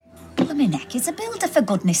of my neck is a builder, for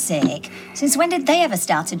goodness sake. Since when did they ever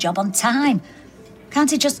start a job on time?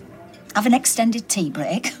 Can't he just have an extended tea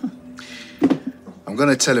break? I'm going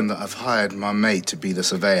to tell him that I've hired my mate to be the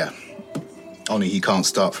surveyor. Only he can't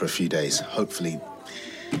start for a few days. Hopefully,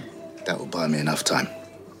 that will buy me enough time.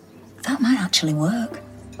 That might actually work.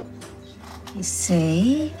 You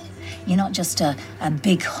see, you're not just a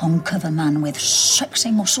big hunk of a man with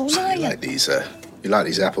sexy muscles, are you? You like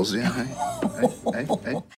these apples, do you? Hey?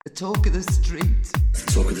 The talk of the street.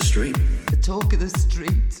 Talk of the street. The talk of the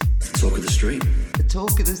street. Talk of the street. The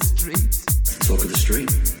talk of the street. Talk of the street.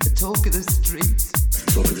 The talk of the street.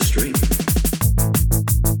 Talk of the street.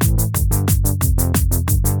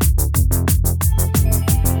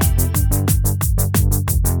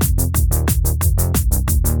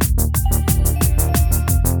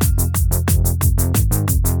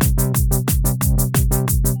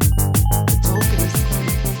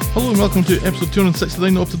 Hello and welcome to episode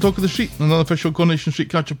 269 of The Talk of the Street, another official Coronation Street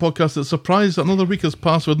Catcher podcast that's surprised that another week has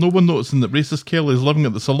passed with no one noticing that racist Kelly is living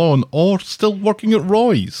at the salon or still working at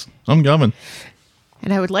Roy's. I'm Gavin.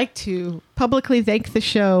 And I would like to publicly thank the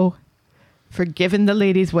show for giving the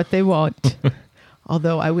ladies what they want.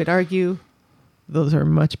 Although I would argue those are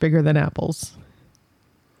much bigger than apples.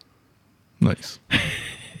 Nice.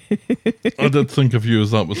 I did think of you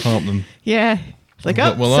as that was happening. Yeah. It's like,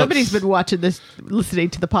 oh, well, somebody's been watching this,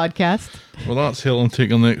 listening to the podcast. Well, that's Helen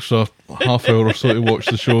taking an extra half hour or so to watch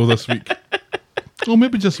the show this week. Or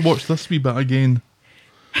maybe just watch this wee bit again.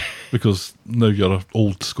 Because now you're an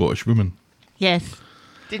old Scottish woman. Yes.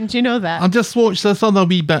 Didn't you know that? I just watched this other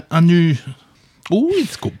wee bit. I knew, oh,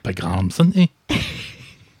 he's got big arms, hasn't he? I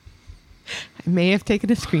may have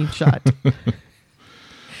taken a screenshot.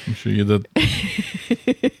 I'm sure you did.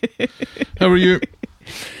 How are you?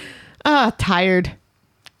 Tired.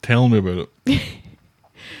 Tell me about it.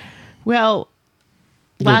 Well,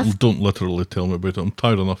 Don't literally tell me about it. I'm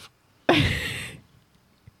tired enough.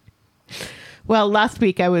 Well, last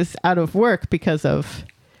week I was out of work because I was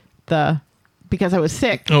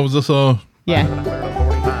sick. Oh, was this a... Yeah.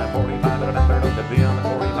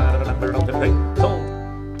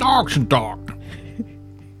 Dogs and dog.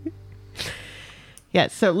 Yeah,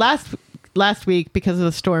 so last week, because of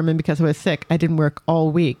the storm and because I was sick, I didn't work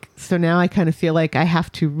all week. So now I kind of feel like I have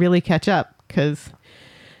to really catch up because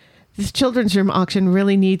this children's room auction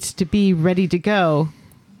really needs to be ready to go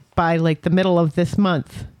by like the middle of this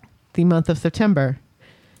month, the month of September,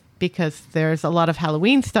 because there's a lot of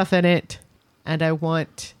Halloween stuff in it. And I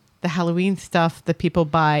want the Halloween stuff that people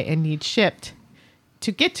buy and need shipped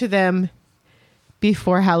to get to them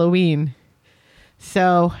before Halloween.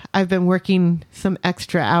 So I've been working some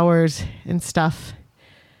extra hours and stuff.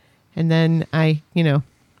 And then I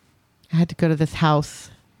had to go to this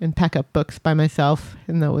house and pack up books by myself.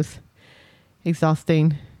 And that was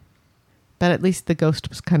exhausting. But at least the ghost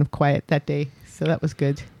was kind of quiet that day. So that was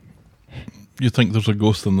good. You think there's a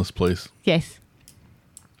ghost in this place? Yes.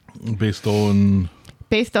 Based on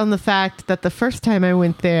the fact that the first time I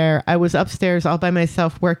went there, I was upstairs all by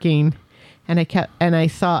myself working. And I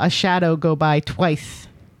saw a shadow go by twice,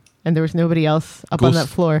 and there was nobody else up on that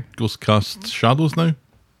floor. Ghosts cast shadows now?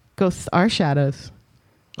 Ghosts are shadows.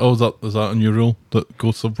 Oh, is that a new rule that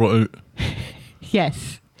ghosts have brought out?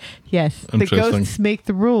 Yes. The Interesting. ghosts make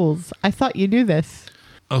the rules. I thought you knew this.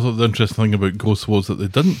 I thought the interesting thing about ghosts was that they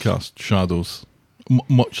didn't cast shadows,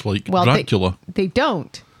 much like Dracula. They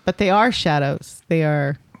don't, but they are shadows. They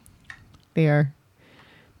are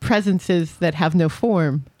presences that have no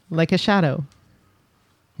form. Like a shadow.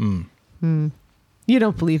 You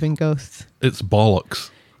don't believe in ghosts. It's bollocks.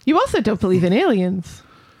 You also don't believe in aliens.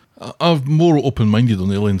 I'm more open-minded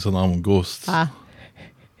on aliens than I am on ghosts.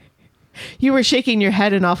 You were shaking your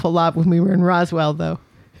head an awful lot when we were in Roswell, though.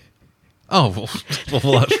 Oh,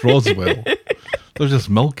 well that's Roswell. They're just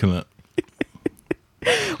milking it.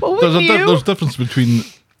 Well, there's a difference between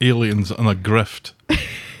aliens and a grift.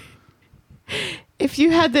 If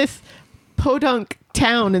you had this podunk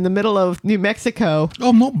town in the middle of New Mexico. Oh,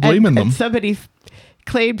 I'm not blaming them. And somebody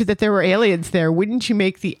claimed that there were aliens there. Wouldn't you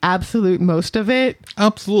make the absolute most of it?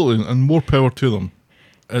 Absolutely, and more power to them.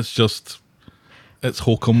 It's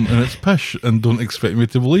hokum and it's pish, and don't expect me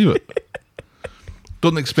to believe it.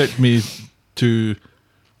 Don't expect me to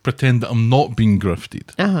pretend that I'm not being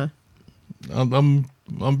grifted. I'm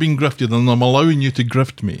being grifted, and I'm allowing you to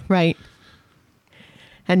grift me. Right.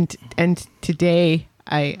 And today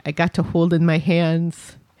I got to hold in my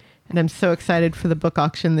hands, and I'm so excited for the book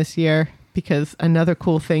auction this year because another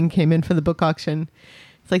cool thing came in for the book auction.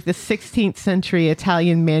 It's like the 16th century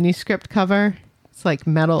Italian manuscript cover. It's like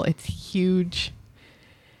metal. It's huge.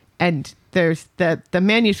 And there's the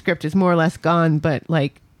manuscript is more or less gone, but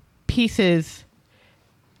like pieces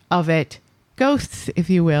of it, ghosts, if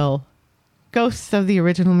you will, ghosts of the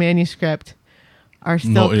original manuscript, are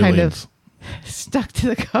still Not kind aliens. of stuck to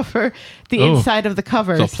the cover, the inside of the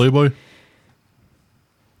covers. Is that Playboy?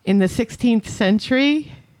 In the 16th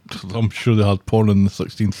century? I'm sure they had porn in the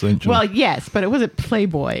 16th century. Well, yes, but it wasn't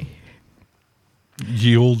Playboy.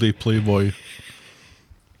 Ye olde Playboy.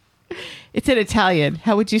 It's in Italian.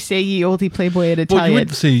 How would you say ye olde Playboy in Well, you Italian?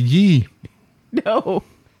 wouldn't say ye, No.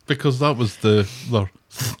 because that was the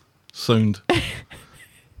sound.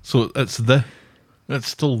 So it's the. It's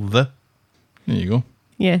still the. There you go.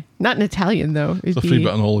 Yeah, not in Italian, though. It's a free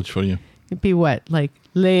bit of knowledge for you. It'd be what? Like,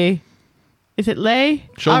 lay? Is it lay?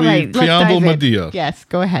 Shall All we right, let's preamble, dive my in. dear? Yes,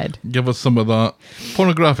 go ahead. Give us some of that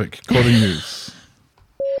pornographic Corey news.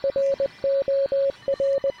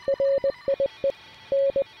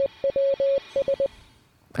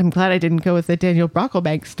 I'm glad I didn't go with the Daniel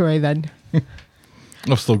Brocklebank story then.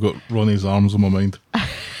 I've still got Ronnie's arms on my mind.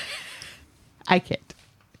 I can't.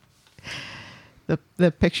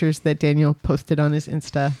 The pictures that Daniel posted on his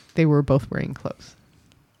Insta, they were both wearing clothes.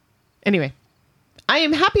 Anyway, I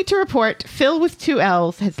am happy to report Phil with 2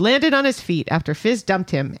 L's has landed on his feet after Fizz dumped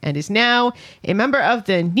him and is now a member of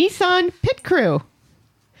the Nissan pit crew.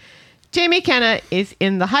 Jamie Kenna is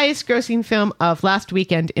in the highest grossing film of last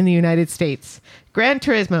weekend in the United States, Gran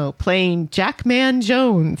Turismo, playing Jackman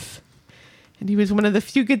Jones. And he was one of the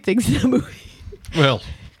few good things in the movie. Well,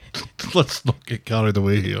 let's not get carried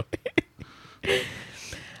away here.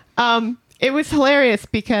 It was hilarious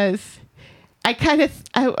because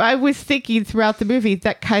I was thinking throughout the movie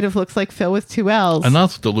that kind of looks like Phil with 2 L's. And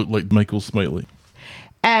that's what it looked like Michael Smiley.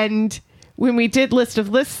 And when we did list of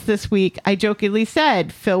lists this week, I jokingly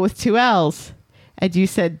said Phil with 2 L's. And you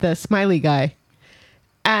said the smiley guy.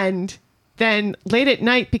 And then late at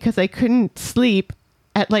night, because I couldn't sleep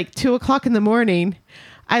at like 2 o'clock in the morning,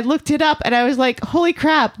 I looked it up and I was like, holy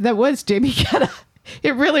crap, that was Jamie Kenna.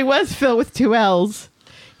 It really was Phil with 2 L's.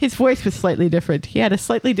 His voice was slightly different. He had a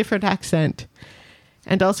slightly different accent.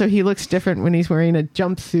 And also he looks different when he's wearing a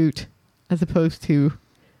jumpsuit as opposed to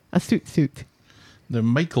a suit. Now,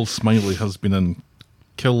 Michael Smiley has been in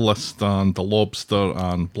Kill List and The Lobster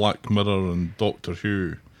and Black Mirror and Doctor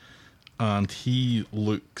Who. And he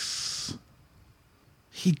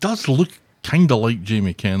does look kind of like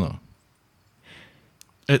Jamie Kenna.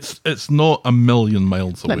 It's not a million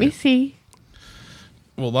miles away. Let me see.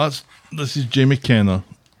 Well, this is Jamie Kenna.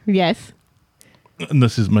 Yes. And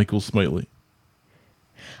this is Michael Smiley.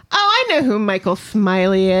 Oh, I know who Michael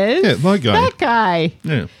Smiley is. Yeah, that guy. That guy.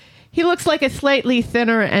 Yeah. He looks like a slightly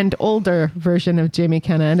thinner and older version of Jamie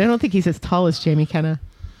Kenna, and I don't think he's as tall as Jamie Kenna.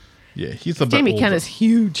 Yeah, he's a bit Jamie older. Kenna's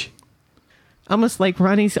huge. Almost like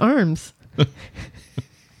Ronnie's arms.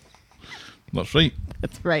 That's right.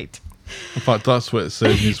 That's right. In fact, that's what it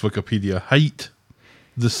says in his Wikipedia. Height,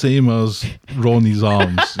 the same as Ronnie's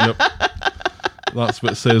arms. Yep. That's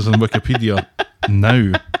what it says in Wikipedia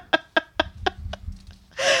now.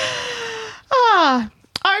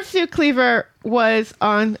 Our Sue Cleaver was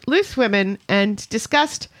on Loose Women and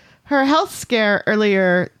discussed her health scare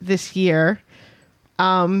earlier this year.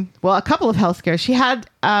 Well, a couple of health scares. She had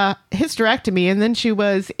a hysterectomy, and then she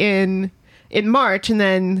was in March, and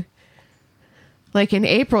then like in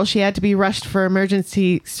April, she had to be rushed for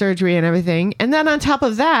emergency surgery and everything. And then on top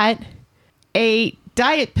of that, a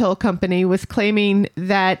diet pill company was claiming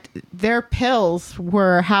that their pills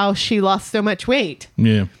were how she lost so much weight.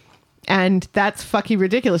 Yeah. And that's fucking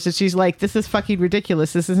ridiculous. And she's like, this is fucking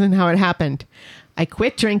ridiculous. This isn't how it happened. I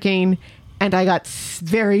quit drinking and I got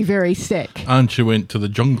very, very sick. And she went to the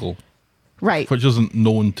jungle, Right. which isn't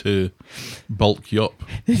known to bulk you up.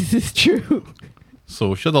 This is true.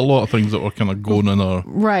 So she had a lot of things that were kind of going in her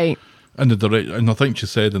Right. in the direction. And I think she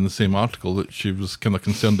said in the same article that she was kind of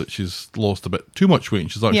concerned that she's lost a bit too much weight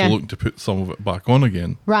and she's actually Yeah. looking to put some of it back on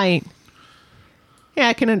again. Right. Yeah,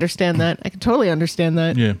 I can understand that. I can totally understand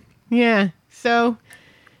that. Yeah. Yeah. So,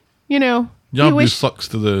 you know, you Yabu wish sucks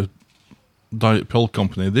to the diet pill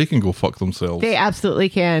company. They can go fuck themselves. they absolutely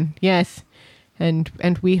can. Yes. And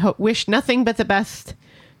we wish nothing but the best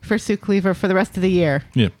for Sue Cleaver for the rest of the year.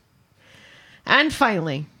 Yeah. And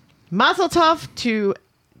finally, Mazel Tov to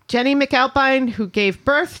Jenny McAlpine, who gave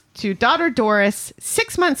birth to daughter Doris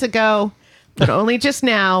 6 months ago, but only just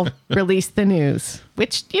now released the news,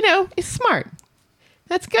 which, you know, is smart.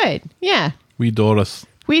 That's good. Yeah. Wee Doris.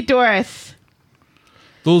 Wee Doris.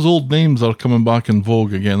 Those old names are coming back in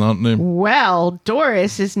vogue again, aren't they? Well,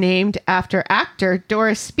 Doris is named after actor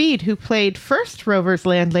Doris Speed, who played first Rovers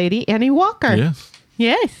landlady Annie Walker. Yes.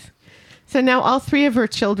 Yes. So now all 3 of her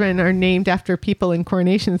children are named after people in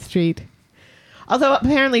Coronation Street. Although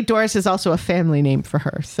apparently Doris is also a family name for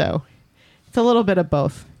her, so it's a little bit of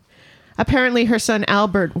both. Apparently her son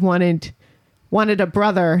Albert wanted a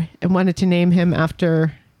brother and wanted to name him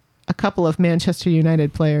after a couple of Manchester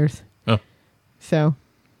United players. Oh. So,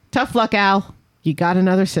 tough luck, Al. You got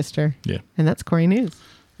another sister. Yeah. And that's Corey News.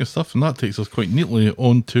 Good stuff. And that takes us quite neatly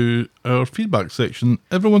on to our feedback section.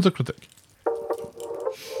 Everyone's a critic.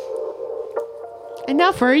 And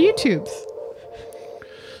now for our YouTubes.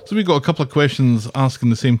 So we got a couple of questions asking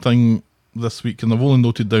the same thing this week, and I've only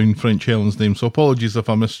noted down French Helen's name, so apologies if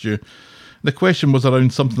I missed you. The question was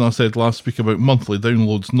around something I said last week about monthly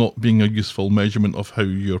downloads not being a useful measurement of how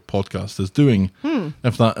your podcast is doing.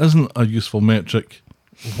 If that isn't a useful metric,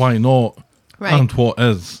 why not? Right. And what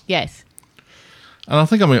is? Yes. And I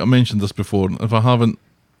think I might have mentioned this before. If I haven't,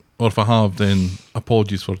 or if I have, then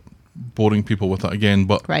apologies for boring people with it again.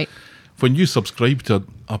 But Right. when you subscribe to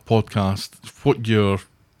a podcast, what your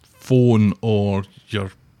phone or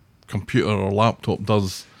your computer or laptop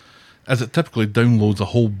does is it typically downloads a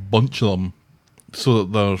whole bunch of them so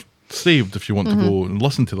that they're saved if you want to go and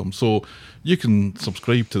listen to them. So you can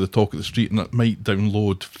subscribe to the Talk of the Street and it might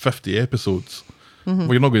download 50 episodes.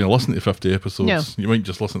 Well, you're not going to listen to 50 episodes. No. You might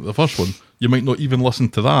just listen to the first one. You might not even listen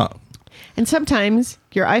to that. And sometimes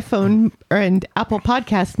your iPhone and Apple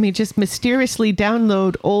Podcasts may just mysteriously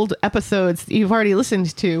download old episodes that you've already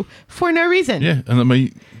listened to for no reason. Yeah, and it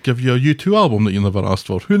might give you a U2 album that you never asked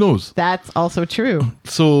for. Who knows? That's also true.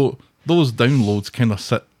 So those downloads kind of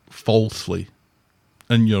sit falsely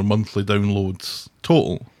in your monthly downloads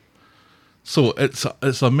total. So it's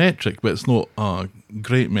a metric, but it's not a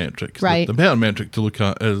great metric. Right. The better metric to look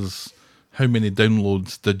at is how many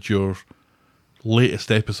downloads did your latest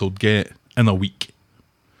episode get in a week?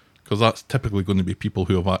 Because that's typically going to be people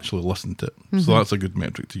who have actually listened to it. So that's a good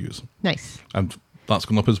metric to use. Nice. And that's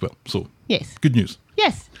gone up as well. So Yes. good news.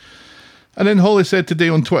 Yes. And then Holly said today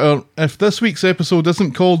on Twitter, if this week's episode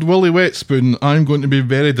isn't called Willy Wet Spoon, I'm going to be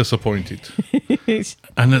very disappointed.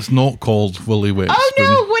 And it's not called Willy Wet Oh Spoon.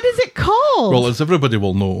 no, what is it called? Well, as everybody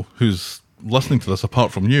will know who's listening to this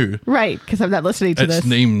apart from you, Right, because I'm not listening to it's this.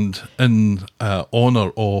 named in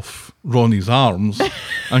honour of Ronnie's arms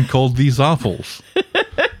and called These Apples.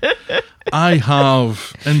 I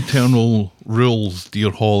have internal rules,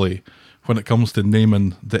 dear Holly, when it comes to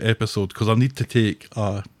naming the episode, because I need to take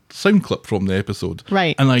a sound clip from the episode.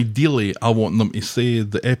 Right. And ideally, I want them to say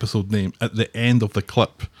the episode name at the end of the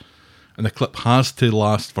clip. And the clip has to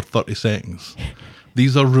last for 30 seconds.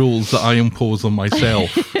 These are rules that I impose on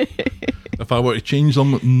myself. If I were to change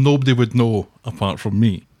them, nobody would know apart from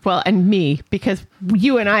me. Well, and me, because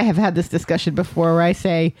you and I have had this discussion before where I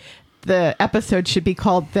say the episode should be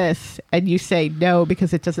called this, and you say no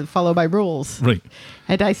because it doesn't follow my rules. Right.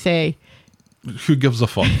 And I say, Who gives a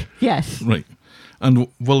fuck? yes. Right. And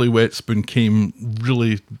Willy Wet Spoon came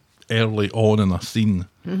really early on in a scene.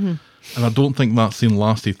 And I don't think that scene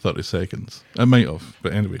lasted 30 seconds. It might have,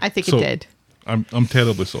 but anyway. I think it So, did. I'm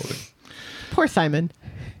terribly sorry. Poor Simon.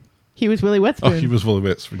 He was Willy Oh, Wetspoon. he was Willy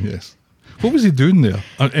Wet Spoon, yes. What was he doing there?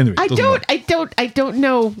 Anyway, I doesn't don't matter.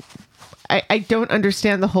 know. I don't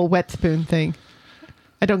understand the whole wet spoon thing.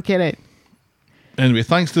 I don't get it. Anyway,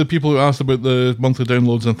 thanks to the people who asked about the monthly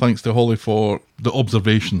downloads, and thanks to Holly for the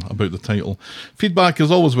observation about the title. Feedback is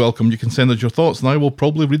always welcome. You can send us your thoughts and I will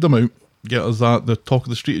probably read them out. Get us at the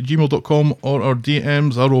talkofthestreet@gmail.com, or our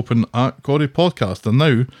DMs are open at Corey Podcast. And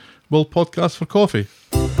now we'll podcast for coffee.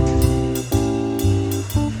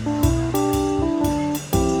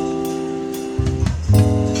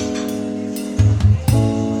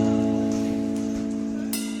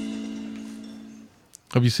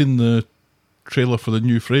 Have you seen the trailer for the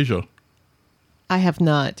new Frasier? I have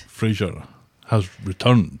not. Frasier has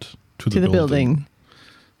returned to the building.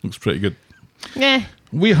 Looks pretty good. Eh.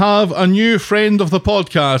 We have a new friend of the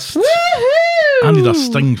podcast. Woohoo! I need a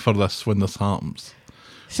sting for this when this happens.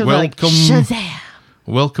 So Welcome. like, Shazam.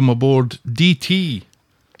 Welcome aboard, DT.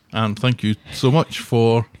 And thank you so much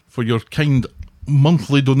for your kind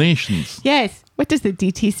monthly donations. Yes. What does the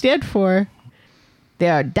DT stand for? They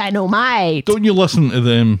are dynamite. Don't you listen to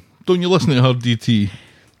them. Don't you listen to her, DT.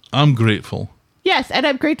 I'm grateful. Yes, and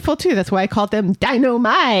I'm grateful too. That's why I called them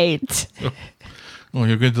dynamite. Oh,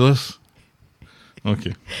 you're good to this?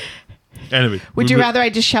 Okay. Anyway. Would you rather I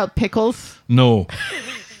just shout pickles? No.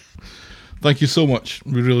 Thank you so much.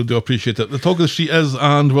 We really do appreciate it. The Talk of the Street is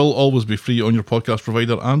and will always be free on your podcast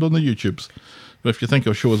provider and on the YouTubes. But if you think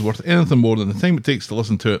our show is worth anything more than the time it takes to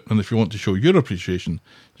listen to it, and if you want to show your appreciation,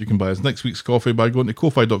 you can buy us next week's coffee by going to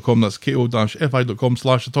ko-fi.com. That's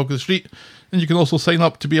ko-fi.com/the Talk of the Street. And you can also sign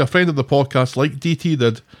up to be a friend of the podcast like DT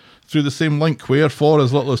did through the same link where, for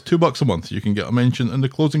as little as $2 a month, you can get a mention in the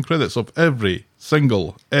closing credits of every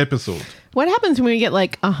single episode. What happens when we get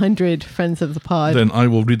like 100 friends of the pod? Then I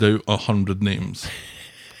will read out 100 names.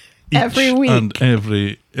 Every week. And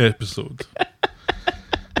every episode.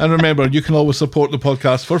 And remember, you can always support the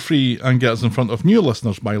podcast for free and get us in front of new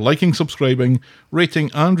listeners by liking, subscribing, rating,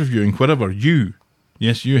 and reviewing wherever you,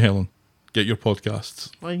 yes, you, Helen, get your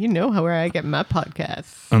podcasts. Well, you know where I get my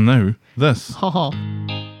podcasts. And now, this. Welcome.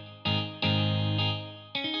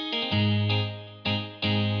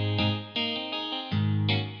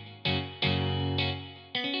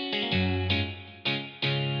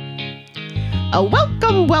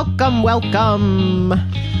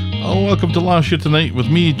 Oh, welcome to Last Year Tonight with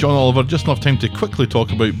me, John Oliver. Just enough time to quickly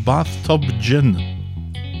talk about bathtub gin.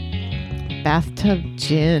 Bathtub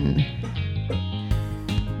gin.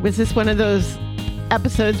 Was this one of those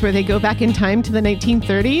episodes where they go back in time to the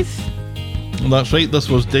 1930s? That's right, this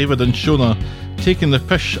was David and Shona taking the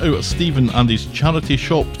pish out of Stephen and his charity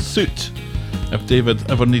shop suit. If David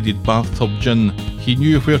ever needed bathtub gin, he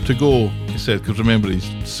knew where to go, he said, because remember, his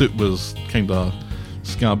suit was kind of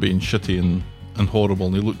scabby and shitty and horrible,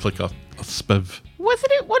 and he looked like a spiv.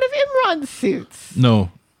 Wasn't it one of Imran's suits? No.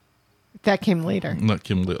 That came later. That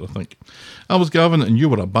came later, I think. I was Gavin, and you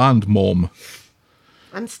were a band mom.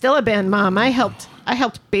 I'm still a band mom. I helped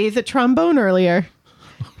bathe a trombone earlier.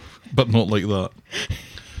 But not like that.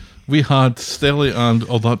 We had Stelly and...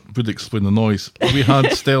 Oh, that would explain the noise. We had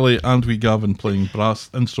Stelly and wee Gavin playing brass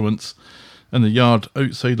instruments in the yard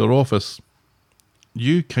outside our office.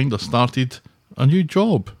 You kind of started a new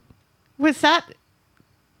job. Was that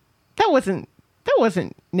wasn't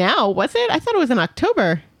now, was it? I thought it was in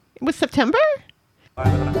October. It was September?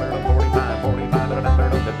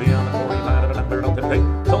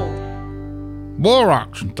 More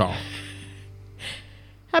action talk.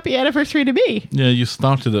 Happy anniversary to me. Yeah, you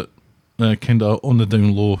started it kind of on the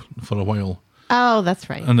down low for a while. Oh, that's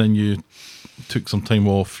right. And then you took some time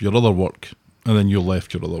off your other work, and then you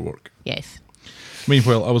left your other work. Yes.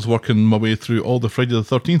 Meanwhile, I was working my way through all the Friday the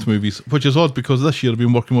 13th movies, which is odd because this year I've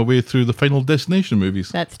been working my way through the Final Destination movies.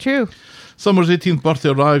 That's true. Summer's 18th birthday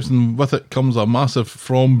arrives, and with it comes a massive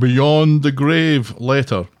from beyond the grave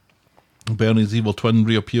letter. Bernie's evil twin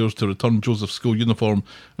reappears to return Joseph's school uniform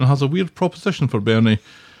and has a weird proposition for Bernie.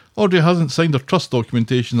 Audrey hasn't signed her trust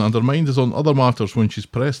documentation and her mind is on other matters when she's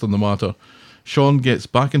pressed on the matter. Sean gets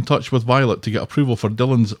back in touch with Violet to get approval for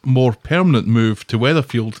Dylan's more permanent move to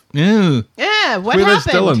Weatherfield. Yeah, what Where happened? is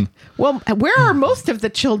Dylan? Well, where are most of the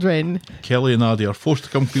children? Kelly and Addie are forced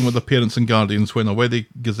to come clean with their parents and guardians when a Wedding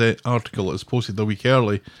Gazette article is posted a week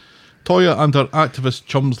early. Toya and her activist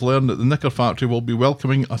chums learn that the Knicker factory will be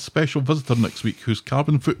welcoming a special visitor next week whose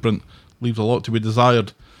carbon footprint leaves a lot to be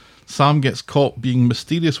desired. Sam gets caught being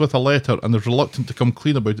mysterious with a letter and is reluctant to come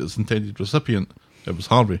clean about its intended recipient. It was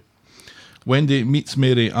Harvey. Wendy meets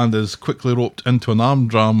Mary and is quickly roped into an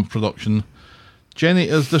Amdram production. Jenny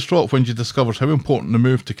is distraught when she discovers how important the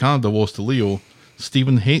move to Canada was to Leo.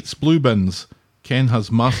 Stephen hates blue bins. Ken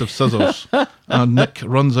has massive scissors. And Nick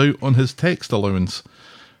runs out on his text allowance.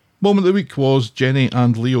 Moment of the week was Jenny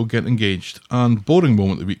and Leo get engaged. And boring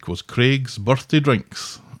moment of the week was Craig's birthday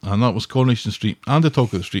drinks. And that was Coronation Street and the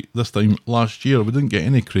Talk of the Street. This time last year. We didn't get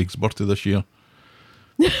any Craig's birthday this year.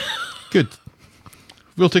 Good.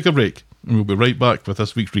 We'll take a break. And we'll be right back with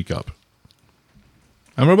this week's recap.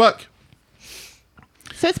 And we're back.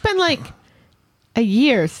 So it's been like a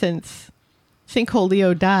year since Sinkhole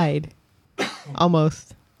Leo died.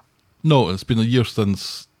 Almost. No, it's been a year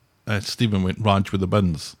since Stephen went ranch with the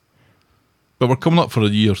bins. But we're coming up for a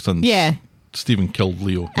year since Stephen killed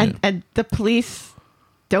Leo. And the police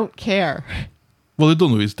don't care. Well, they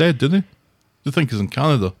don't know he's dead, do they? They think he's in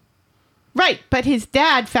Canada. Right, but his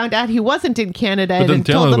dad found out he wasn't in Canada But and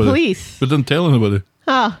told the police. But didn't tell anybody.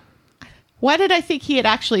 Oh. Why did I think he had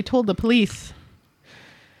actually told the police?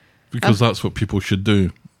 Because that's what people should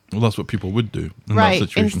do. Well, that's what people would do in that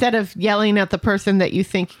situation. Instead of yelling at the person that you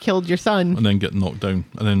think killed your son. And then getting knocked down.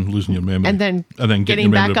 And then losing your memory. And then getting your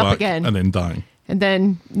memory back again. And then dying. And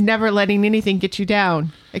then never letting anything get you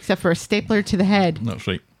down. Except for a stapler to the head. That's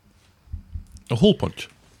right. A hole punch.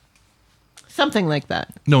 Something like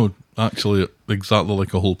that. No, actually, exactly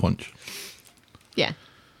like a hole punch. Yeah.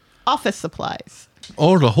 Office supplies.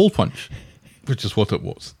 Or a hole punch, which is what it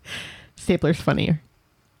was. Stapler's funnier.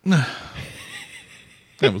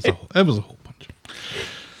 It was a hole punch.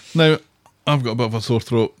 Now, I've got a bit of a sore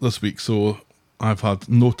throat this week, so I've had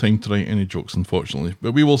no time to write any jokes, unfortunately.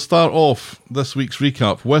 But we will start off this week's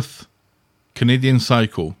recap with Canadian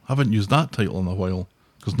Psycho. I haven't used that title in a while,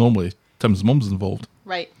 because normally Tim's mum's involved.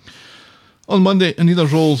 Right. On Monday, in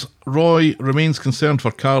Nina's roles, Roy remains concerned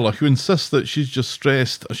for Carla, who insists that she's just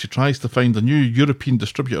stressed as she tries to find a new European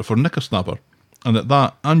distributor for NipperSnapper. And at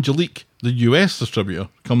that, Angelique, the US distributor,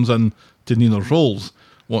 comes in to Nina's roles,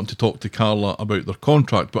 wanting to talk to Carla about their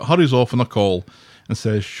contract, but hurries off on a call and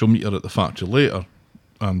says she'll meet her at the factory later.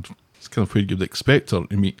 And it's kind of where you'd expect her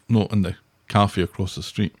to meet, not in the cafe across the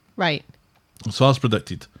street. Right. So as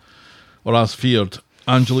predicted, or as feared,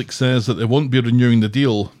 Angelique says that they won't be renewing the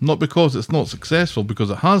deal, not because it's not successful, because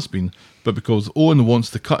it has been, but because Owen wants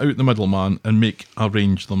to cut out the middleman and make a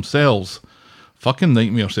range themselves. Fucking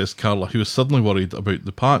nightmare, says Carla, who is suddenly worried about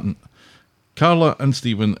the patent. Carla and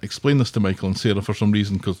Stephen explain this to Michael and Sarah for some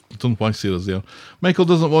reason, because I don't know why Sarah's there. Michael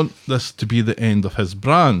doesn't want this to be the end of his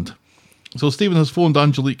brand. So Stephen has phoned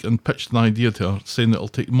Angelique and pitched an idea to her, saying that it'll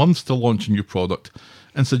take months to launch a new product,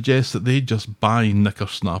 and suggests that they just buy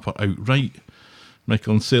NipperSnapper outright.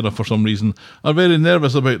 Michael and Sarah, for some reason, are very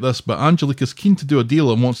nervous about this, but Angelique is keen to do a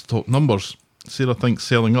deal and wants to talk numbers. Sarah thinks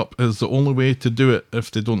selling up is the only way to do it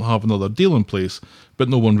if they don't have another deal in place, but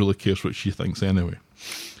no one really cares what she thinks anyway.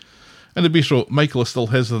 In the bistro, Michael is still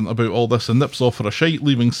hesitant about all this and nips off for a shite,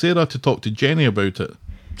 leaving Sarah to talk to Jenny about it.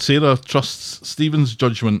 Sarah trusts Stephen's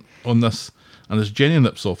judgment on this, and as Jenny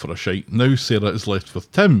nips off for a shite, now Sarah is left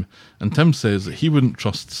with Tim, and Tim says that he wouldn't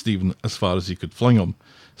trust Stephen as far as he could fling him.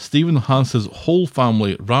 Stephen has his whole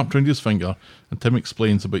family wrapped around his finger, and Tim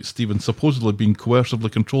explains about Stephen supposedly being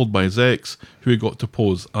coercively controlled by his ex, who he got to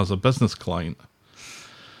pose as a business client.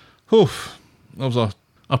 Oof, there was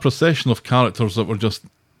a procession of characters that were just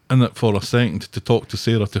in it for a second to talk to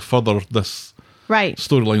Sarah to further this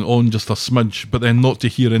storyline on just a smidge, but then not to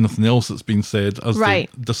hear anything else that's been said as they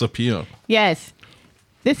disappear. Yes.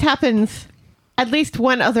 This happens at least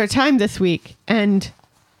one other time this week, and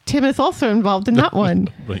Tim is also involved in that one.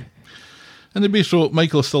 Right. In the bistro,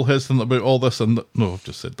 Michael is still hesitant about all this, and no, I've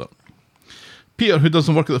just said that. Peter, who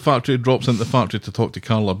doesn't work at the factory, drops into the factory to talk to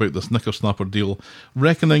Carla about this NipperSnapper deal,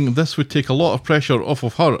 reckoning this would take a lot of pressure off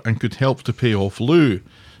of her and could help to pay off Lou.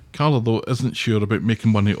 Carla, though, isn't sure about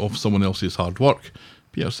making money off someone else's hard work.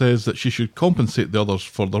 Peter says that she should compensate the others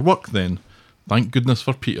for their work then. Thank goodness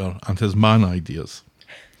for Peter and his man ideas.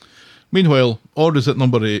 Meanwhile, Audrey's at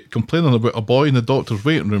number 8, complaining about a boy in the doctor's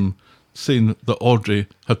waiting room, saying that Audrey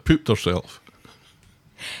had pooped herself.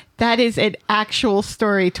 That is an actual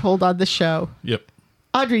story told on the show. Yep.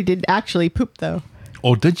 Audrey didn't actually poop, though.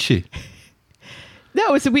 Oh, did she? No,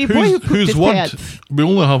 it was a wee boy who pooped his pants. We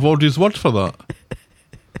only have Audrey's word for that.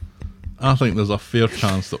 I think there's a fair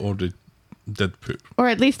chance that Audrey did poop. Or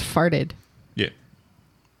at least farted. Yeah.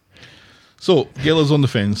 So, Gail is on the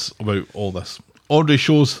fence about all this. Audrey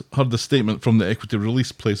shows her the statement from the equity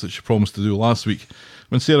release place that she promised to do last week,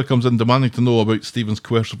 when Sarah comes in demanding to know about Stephen's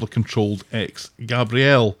coercively controlled ex,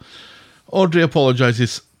 Gabrielle. Audrey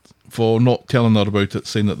apologises for not telling her about it,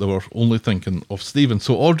 saying that they were only thinking of Stephen.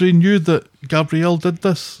 So Audrey knew that Gabrielle did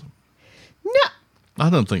this? No. I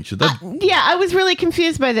don't think she did. Yeah, I was really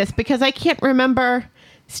confused by this because I can't remember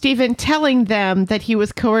Stephen telling them that he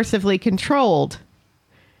was coercively controlled.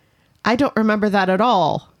 I don't remember that at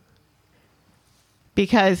all.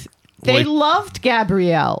 Because they loved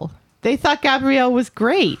Gabrielle. They thought Gabrielle was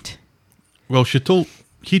great. Well, he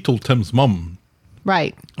told Tim's mum.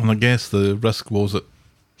 Right. And I guess the risk was that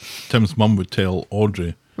Tim's mum would tell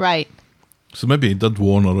Audrey. Right. So maybe he did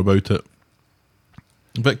warn her about it.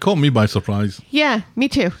 But it caught me by surprise. Yeah, me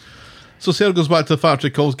too. So Sarah goes back to the factory,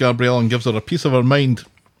 calls Gabrielle and gives her a piece of her mind.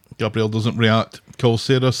 Gabrielle doesn't react, calls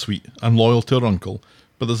Sarah sweet and loyal to her uncle.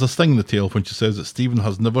 But there's a sting in the tail when she says that Stephen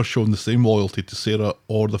has never shown the same loyalty to Sarah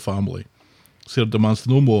or the family. Sarah demands to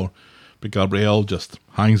know more, but Gabrielle just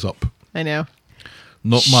hangs up. I know.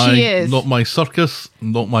 Not my circus,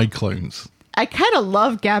 not my clowns. I kind of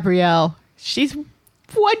love Gabrielle. She's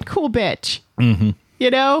one cool bitch. Mm-hmm.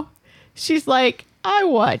 You know? She's like, I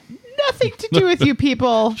want nothing to do with you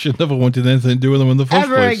people. She never wanted anything to do with them in the first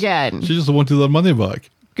place. Ever again. She just wanted their money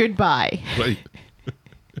back. Goodbye. Right.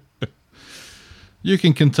 You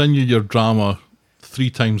can continue your drama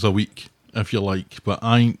 3 times a week if you like, but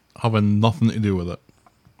I ain't having nothing to do with it.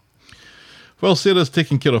 While Sarah's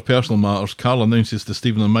taking care of personal matters, Carl announces to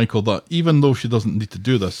Stephen and Michael that even though she doesn't need to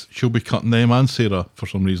do this, she'll be cutting them and Sarah, for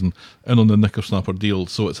some reason, in on the NipperSnapper deal,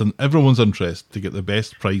 so it's in everyone's interest to get the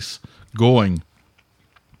best price going.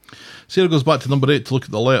 Sarah goes back to number 8 to look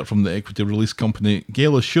at the letter from the equity release company.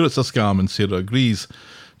 Gail is sure it's a scam and Sarah agrees.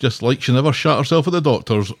 Just like she never shot herself at the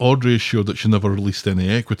doctors, Audrey is sure that she never released any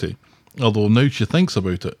equity. Although now she thinks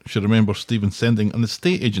about it, she remembers Stephen sending an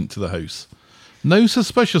estate agent to the house. Now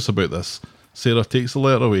suspicious about this, Sarah takes the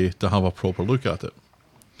letter away to have a proper look at it.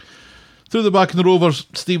 Through the back in the Rovers,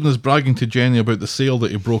 Stephen is bragging to Jenny about the sale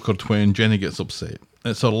that he brokered when Jenny gets upset.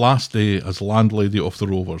 It's her last day as landlady of the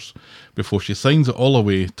Rovers before she signs it all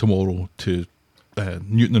away tomorrow to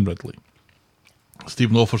Newton and Ridley.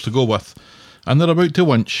 Stephen offers to go with, and they're about to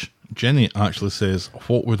winch. Jenny actually says,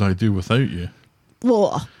 "What would I do without you?"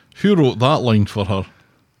 Blah. Who wrote that line for her?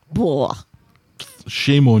 Blah.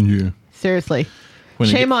 Shame on you. Seriously. When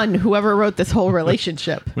he Shame on whoever wrote this whole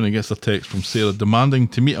relationship. When he gets a text from Sarah demanding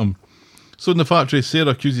to meet him. So in the factory, Sarah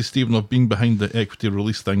accuses Stephen of being behind the equity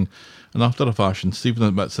release thing, and after a fashion, Stephen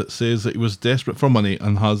admits it, says that he was desperate for money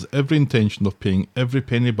and has every intention of paying every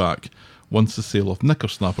penny back once the sale of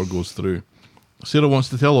NipperSnapper goes through. Sarah wants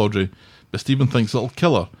to tell Audrey, but Stephen thinks it'll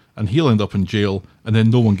kill her, and he'll end up in jail, and then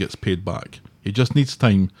no one gets paid back. He just needs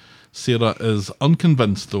time. Sarah is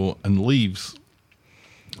unconvinced, though, and leaves.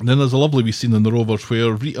 And then there's a lovely wee scene in the Rovers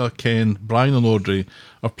where Rita, Ken, Brian and Audrey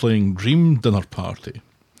are playing Dream Dinner Party.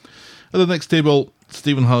 At the next table,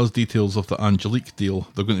 Stephen has details of the Angelique deal.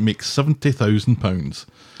 They're going to make £70,000.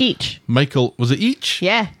 Each. Michael, was it each?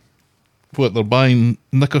 Yeah. What, they're buying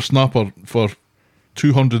NipperSnapper for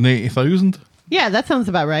 $280,000? Yeah, that sounds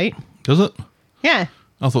about right. Does it? Yeah.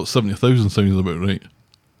 I thought 70,000 sounded about right.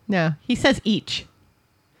 No, he says each.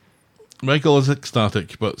 Michael is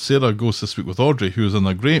ecstatic, but Sarah goes to speak with Audrey, who is in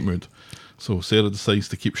a great mood. So Sarah decides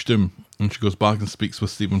to keep stum, and she goes back and speaks with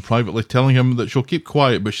Stephen privately, telling him that she'll keep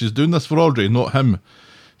quiet, but she's doing this for Audrey, not him.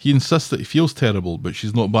 He insists that he feels terrible, but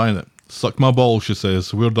she's not buying it. "Suck my balls," she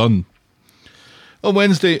says. "We're done." On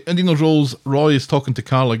Wednesday, in Dina's Rolls, Roy is talking to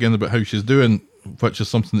Carl again about how she's doing, which is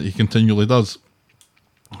something that he continually does.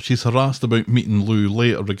 She's harassed about meeting Lou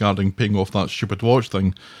later regarding paying off that stupid watch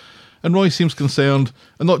thing, and Roy seems concerned,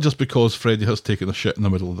 and not just because Freddie has taken a shit in the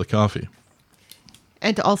middle of the cafe.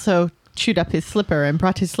 And also chewed up his slipper and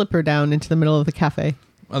brought his slipper down into the middle of the cafe.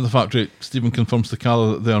 At the factory, Stephen confirms to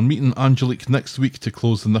Carla that they are meeting Angelique next week to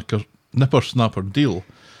close the NipperSnapper deal.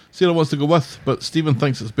 Sarah wants to go with, but Stephen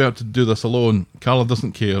thinks it's better to do this alone. Carla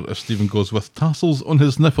doesn't care if Stephen goes with tassels on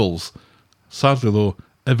his nipples. Sadly though,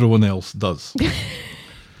 everyone else does.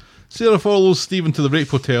 Sarah follows Stephen to the rape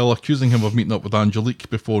hotel, accusing him of meeting up with Angelique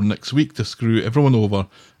before next week to screw everyone over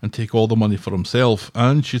and take all the money for himself,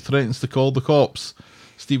 and she threatens to call the cops.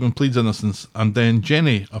 Stephen pleads innocence, and then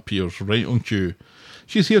Jenny appears right on cue.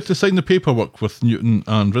 She's here to sign the paperwork with Newton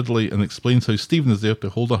and Ridley and explains how Stephen is there to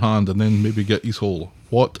hold her hand and then maybe get his hole.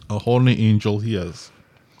 What a horny angel he is.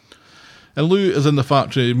 And Lou is in the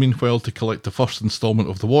factory, meanwhile, to collect the first instalment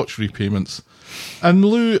of the watch repayments. And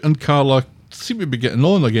Lou and Carla seem to be getting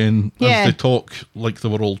on again as they talk like they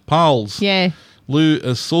were old pals. Yeah. Lou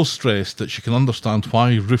is so stressed that she can understand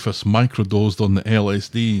why Rufus microdosed on the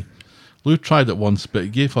LSD. Lou tried it once, but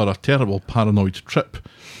it gave her a terrible paranoid trip,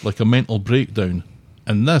 like a mental breakdown.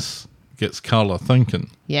 And this gets Carla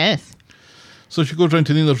thinking. Yes. So she goes round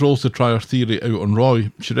to Nina's Rolls to try her theory out on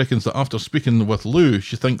Roy. She reckons that after speaking with Lou,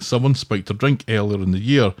 she thinks someone spiked her drink earlier in the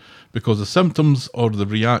year because the symptoms or the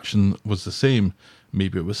reaction was the same.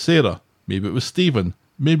 Maybe it was Sarah. Maybe it was Stephen.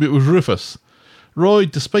 Maybe it was Rufus. Roy,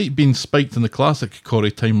 despite being spiked in the classic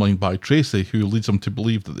Corey timeline by Tracy, who leads him to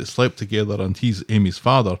believe that they slept together and he's Amy's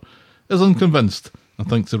father, is unconvinced and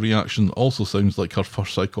thinks the reaction also sounds like her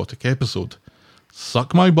first psychotic episode.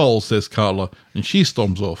 "Suck my balls," says Carla, and she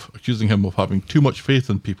storms off, accusing him of having too much faith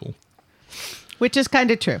in people. Which is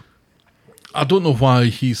kind of true. I don't know why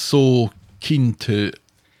he's so keen to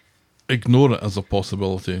ignore it as a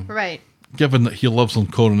possibility. Right. Given that he lives on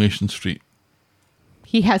Coronation Street.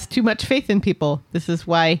 He has too much faith in people. This is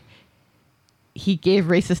why he gave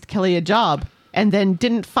racist Kelly a job and then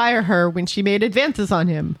didn't fire her when she made advances on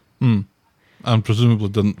him. And presumably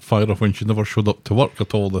didn't fire her when she never showed up to work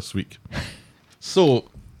at all this week. So,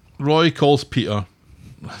 Roy calls Peter.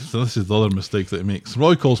 So this is the other mistake that he makes.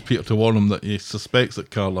 Roy calls Peter to warn him that he suspects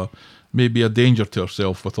that Carla may be a danger to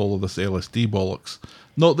herself with all of this LSD bollocks.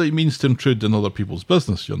 Not that he means to intrude in other people's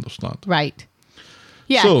business, you understand? Right.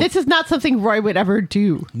 Yeah, So- this is not something Roy would ever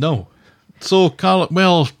do. No. So Carla,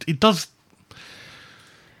 well, he does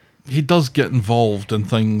get involved in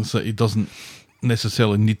things that he doesn't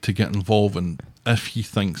necessarily need to get involved in if he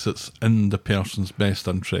thinks it's in the person's best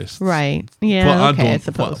interests. Right. Yeah, I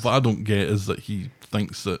suppose. What I don't get is that he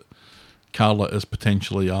thinks that Carla is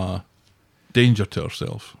potentially a danger to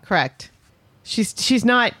herself. Correct. She's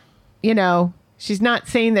not, she's not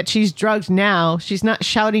saying that she's drugged now. She's not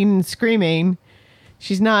shouting and screaming.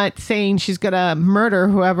 She's not saying she's going to murder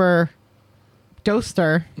whoever dosed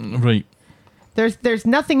her. Right. There's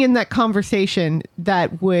nothing in that conversation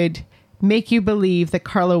that would make you believe that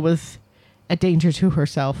Carla was a danger to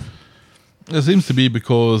herself. It seems to be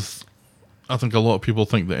because I think a lot of people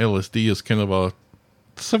think that LSD is kind of a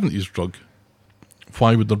 70s drug.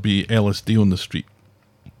 Why would there be LSD on the street?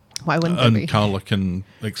 Why wouldn't there And be? Carla can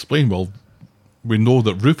explain, well, we know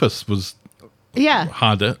that Rufus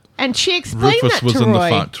had it. And she explained Rufus that was to in Roy. the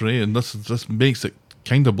factory, and this makes it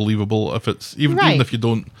kind of believable. If it's even if you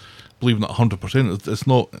don't believe in it 100%, it's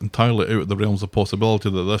not entirely out of the realms of possibility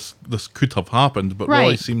that this could have happened. But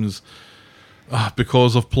Roy seems,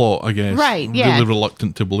 because of plot, I guess, really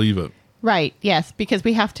reluctant to believe it. Right, yes, because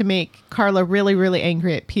we have to make Carla really, really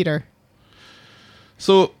angry at Peter.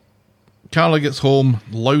 So Carla gets home,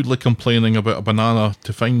 loudly complaining about a banana,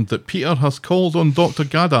 to find that Peter has called on Dr.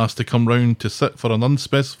 Gadas to come round to sit for an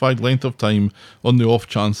unspecified length of time on the off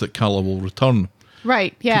chance that Carla will return.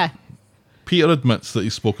 Right, yeah. Peter admits that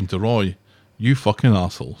he's spoken to Roy. You fucking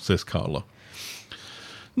asshole, says Carla.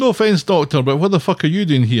 No offence, Doctor, but what the fuck are you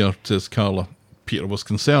doing here, says Carla. Peter was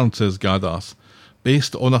concerned, says Gadas.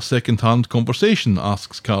 Based on a second-hand conversation,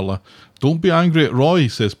 asks Carla. Don't be angry at Roy,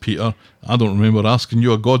 says Peter. I don't remember asking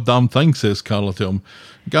you a goddamn thing, says Carla to him.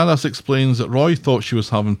 Gadas explains that Roy thought she was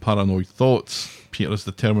having paranoid thoughts. Peter is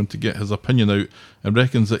determined to get his opinion out and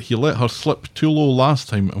reckons that he let her slip too low last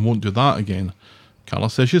time and won't do that again.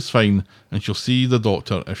 Carla says she's fine and she'll see the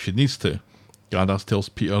doctor if she needs to. Gadas tells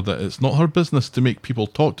Peter that it's not her business to make people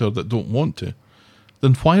talk to her that don't want to.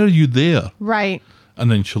 Then why are you there? Right.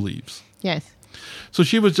 And then she leaves. Yes. So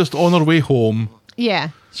she was just on her way home. Yeah.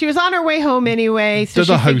 She was on her way home anyway, so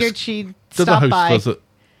she figured she'd stop by. Did a house visit.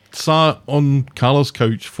 Sat on Carla's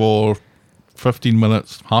couch for 15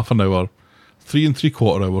 minutes, half an hour, 3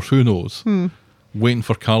 3/4 hours, who knows, waiting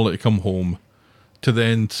for Carla to come home to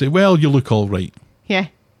then say, well, you look all right. Yeah.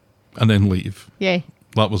 And then leave. Yeah.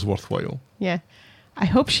 That was worthwhile. Yeah. I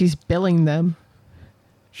hope she's billing them.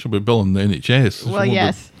 She'll be billing the NHS. Well,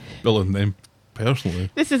 yes. Billing them personally.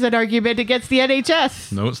 This is an argument against the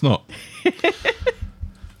NHS. No, it's not.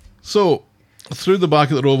 So, through the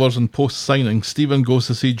back of the Rovers and post-signing, Stephen goes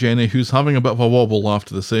to see Jenny, who's having a bit of a wobble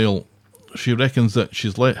after the sale. She reckons that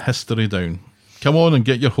she's let history down. Come on and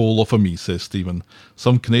get your hole off of me, says Stephen.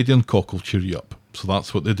 Some Canadian cock will cheer you up. So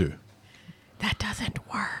that's what they do. That doesn't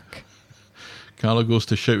work. Carla goes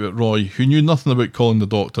to shout at Roy, who knew nothing about calling the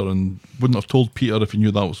doctor and wouldn't have told Peter if he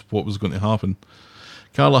knew that was what was going to happen.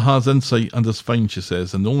 Carla has insight and is fine, she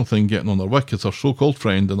says, and the only thing getting on her wick is her so-called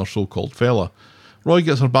friend and her so-called fella. Roy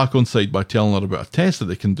gets her back on side by telling her about a test that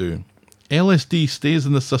they can do. LSD stays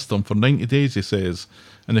in the system for 90 days, he says,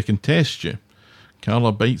 and they can test you.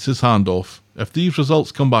 Carla bites his hand off. If these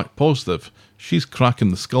results come back positive, she's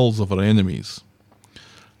cracking the skulls of her enemies.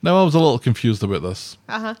 Now, I was a little confused about this,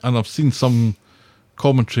 and I've seen some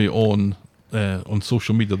commentary on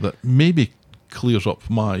social media that maybe clears up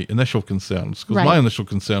my initial concerns, because my initial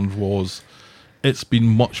concern was it's been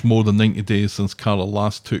much more than 90 days since Carla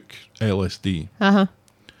last took LSD.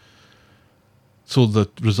 So the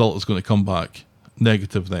result is going to come back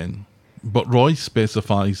negative then. But Roy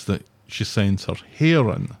specifies that she sends her hair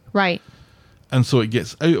in. Right. And so it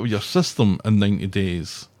gets out of your system in 90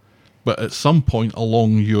 days. But at some point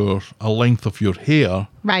along a length of your hair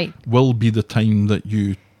will be the time that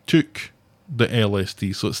you took the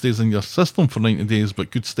LSD. So it stays in your system for 90 days, but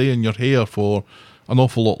could stay in your hair for an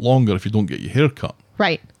awful lot longer if you don't get your hair cut.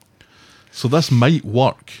 Right. So this might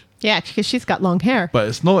work. Yeah, because she's got long hair. But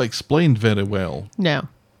it's not explained very well. No.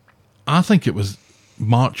 I think it was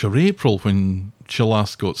March or April when she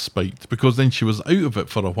last got spiked, because then she was out of it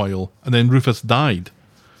for a while, and then Rufus died.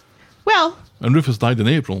 Well. And Rufus died in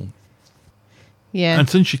April. Yeah. And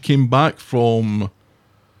since she came back from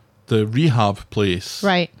the rehab place,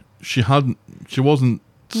 she wasn't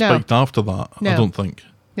spiked after that, I don't think.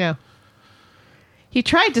 No. He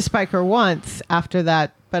tried to spike her once after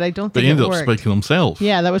that, but I don't think it worked. But he ended up spiking himself.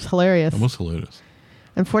 Yeah, that was hilarious. That was hilarious.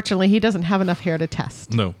 Unfortunately, he doesn't have enough hair to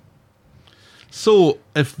test. No. So,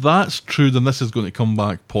 if that's true, then this is going to come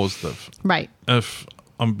back positive. Right. If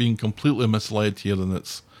I'm being completely misled here, then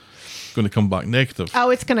it's going to come back negative.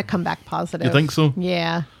 Oh, it's going to come back positive. You think so?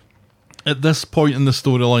 Yeah. At this point in the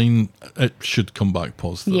storyline, it should come back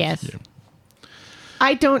positive. Yes. Yeah.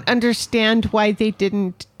 I don't understand why they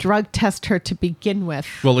didn't drug test her to begin with.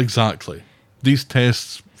 Well, exactly. These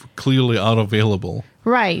tests clearly are available.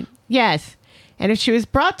 Right. Yes. And if she was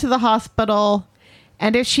brought to the hospital,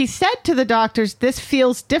 and if she said to the doctors, this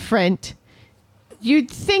feels different, you'd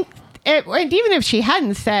think, and even if she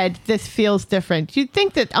hadn't said, this feels different, you'd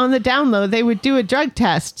think that on the down low, they would do a drug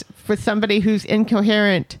test for somebody who's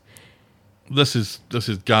incoherent. This is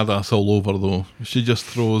Gadas all over, though. She just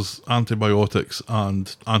throws antibiotics and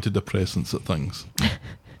antidepressants at things.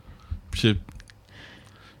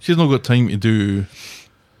 She's not got time to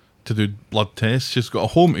do blood tests. She's got a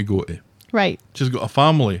home to go to. Right. She's got a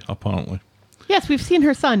family, apparently. Yes, we've seen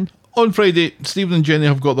her son. On Friday, Stephen and Jenny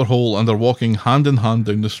have got their hole and are walking hand in hand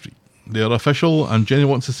down the street. They are official, and Jenny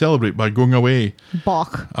wants to celebrate by going away.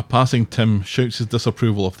 Bach. A passing Tim shouts his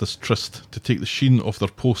disapproval of this tryst to take the sheen off their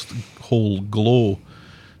post-hole glow.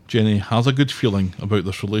 Jenny has a good feeling about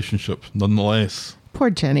this relationship, nonetheless. Poor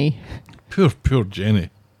Jenny. Poor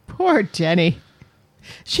Jenny. Poor Jenny.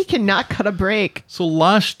 She cannot cut a break. So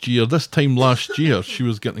this time last year, she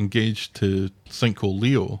was getting engaged to Sinkhole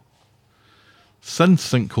Leo.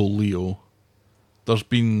 Since Sinkhole Leo, there's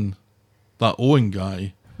been that Owen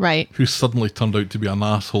guy. Right. Who suddenly turned out to be an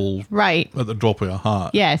asshole. Right. At the drop of a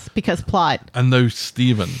hat. Yes, because plot. And now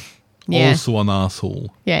Stephen. Yeah. Also an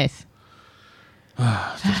asshole. Yes.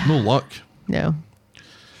 There's no luck. No.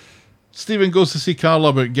 Stephen goes to see Carla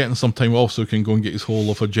about getting some time off so he can go and get his hole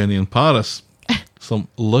off of Jenny in Paris. Some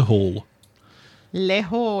le hole. Le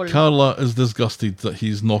hole. Carla is disgusted that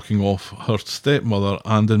he's knocking off her stepmother,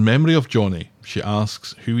 and in memory of Johnny, she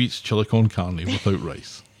asks who eats chili con carne without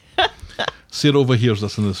rice. Sarah overhears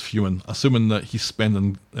this and is fuming, assuming that he's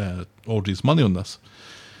spending Audrey's money on this.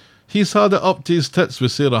 He's had it up to his tits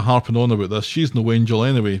with Sarah harping on about this. She's no angel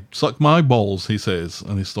anyway. Suck my balls, he says,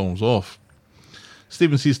 and he storms off.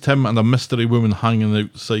 Stephen sees Tim and a mystery woman hanging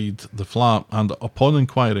outside the flat, and upon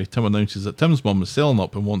inquiry, Tim announces that Tim's mum is selling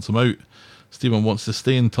up and wants him out. Stephen wants to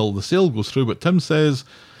stay until the sale goes through, but Tim says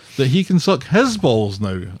that he can suck his balls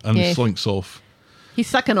now, and he slinks off. He's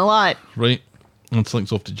sucking a lot. Right, and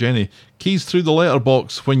slinks off to Jenny. Keys through the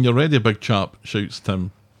letterbox when you're ready, big chap, shouts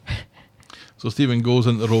Tim. So Stephen goes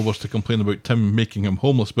into Rovers to complain about Tim making him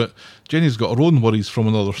homeless, but Jenny's got her own worries from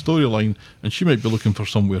another storyline, and she might be looking for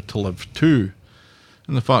somewhere to live too.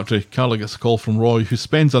 In the factory, Carla gets a call from Roy, who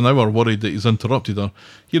spends an hour worried that he's interrupted her.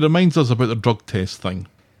 He reminds us about the drug test thing.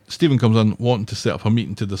 Stephen comes in wanting to set up a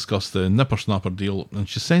meeting to discuss the NipperSnapper deal, and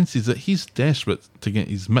she senses that he's desperate to get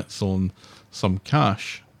his mitts on some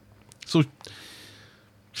cash. So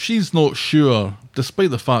she's not sure, despite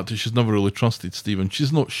the fact that she's never really trusted Stephen,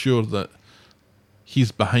 she's not sure that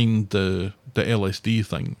he's behind the LSD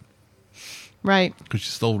thing. Right. Because she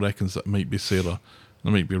still reckons it might be Sarah. It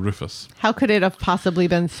might be Rufus. How could it have possibly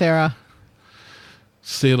been Sarah?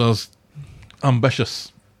 Sarah's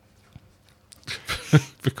ambitious.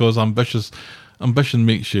 Because ambition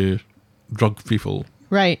makes you drug people.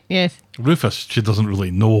 Right, yes. Rufus, she doesn't really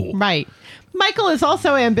know. Right. Michael is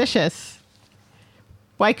also ambitious.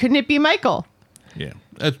 Why couldn't it be Michael? Yeah.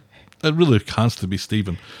 It really has to be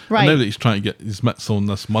Stephen. Right. And now that he's trying to get his mitts on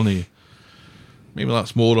this money, maybe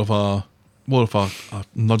that's more of a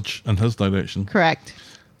nudge in his direction. Correct.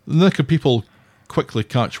 The Knicker people quickly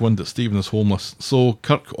catch wind that Stephen is homeless, so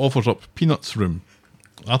Kirk offers up Peanut's room.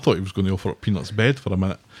 I thought he was going to offer up Peanut's bed for a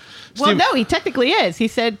minute. Well, no, he technically is. He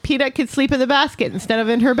said Peanut could sleep in the basket instead of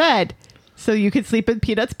in her bed, so you could sleep in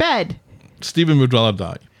Peanut's bed. Stephen would rather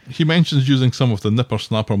die. He mentions using some of the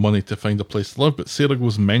NipperSnapper money to find a place to live, but Sarah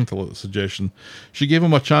goes mental at the suggestion. She gave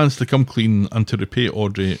him a chance to come clean and to repay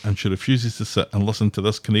Audrey, and she refuses to sit and listen to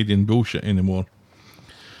this Canadian bullshit anymore.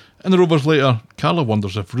 In the Rovers later, Carla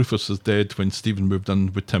wonders if Rufus is dead when Stephen moved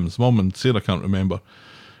in with Tim's mum, and Sarah can't remember.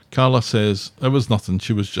 Carla says it was nothing,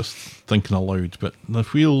 she was just thinking aloud, but the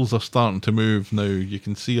wheels are starting to move now. You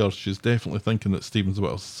can see her, she's definitely thinking that Stephen's a bit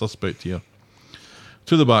of a suspect here.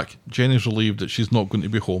 To the back, Jenny's relieved that she's not going to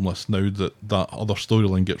be homeless now that other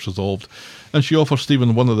storyline gets resolved, and she offers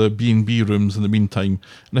Stephen one of the B&B rooms in the meantime,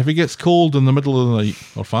 and if he gets cold in the middle of the night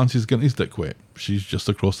or fancies getting his dick wet, she's just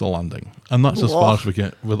across the landing. And that's as far as we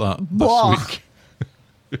get with that this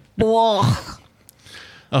week.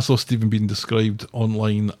 I saw Stephen being described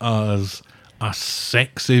online as a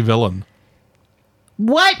sexy villain.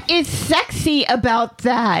 What is sexy about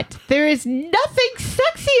that? There is nothing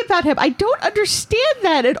sexy about him. I don't understand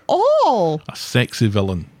that at all. A sexy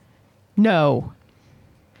villain. No.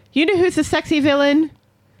 You know who's a sexy villain?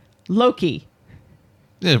 Loki.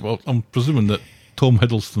 Yeah, well, I'm presuming that Tom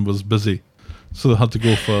Hiddleston was busy, so they had to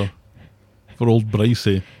go for old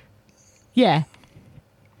Brycey. Yeah.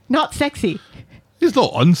 Not sexy. He's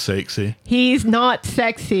not unsexy. He's not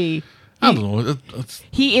sexy. I don't know.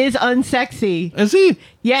 He is unsexy. Is he?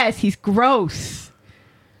 Yes, he's gross.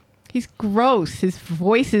 He's gross. His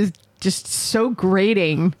voice is just so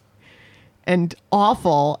grating and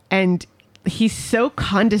awful. And he's so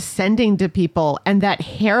condescending to people. And that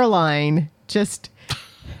hairline just...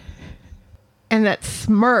 and that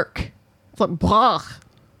smirk. It's like, blah.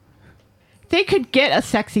 They could get a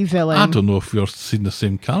sexy villain. I don't know if you're seeing the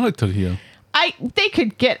same character here. They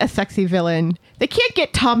could get a sexy villain. They can't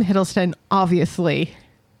get Tom Hiddleston, obviously.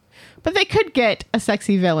 But they could get a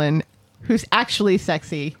sexy villain who's actually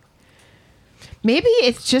sexy. Maybe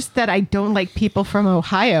it's just that I don't like people from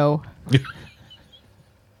Ohio.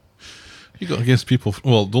 You got against people,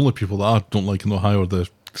 well, the only people that I don't like in Ohio are the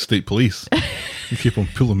state police. You keep on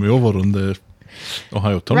pulling me over on the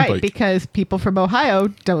Ohio Turnpike. Right, because people from Ohio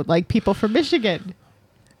don't like people from Michigan.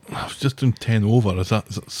 I was just doing 10 over. Is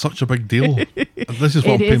that such a big deal? This is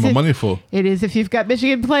what I'm paying my money for. It is if you've got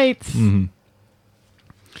Michigan plates. Mm-hmm.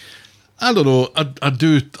 I don't know.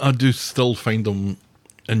 I do still find them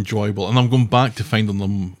enjoyable, and I'm going back to finding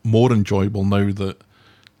them more enjoyable now that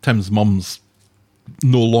Tim's mum's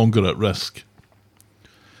no longer at risk.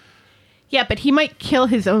 Yeah, but he might kill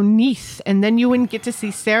his own niece, and then you wouldn't get to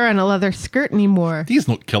see Sarah in a leather skirt anymore. He's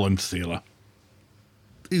not killing Sarah.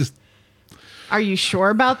 Are you sure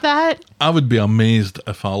about that? I would be amazed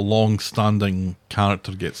if a long-standing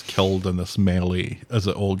character gets killed in this melee as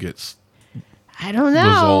it all gets I don't know.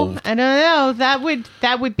 resolved. I don't know.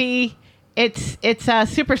 That would be. It's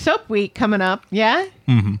Super Soap Week coming up. Yeah.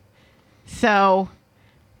 Mm-hmm. So,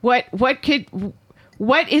 what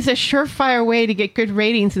is a surefire way to get good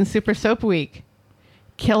ratings in Super Soap Week?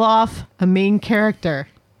 Kill off a main character.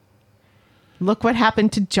 Look what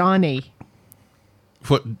happened to Johnny.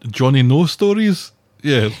 What, Johnny No Stories?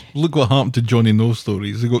 Yeah, look what happened to Johnny No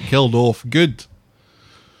Stories. He got killed off. Good.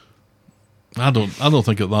 I don't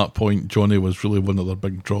think at that point Johnny was really one of their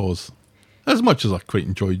big draws. As much as I quite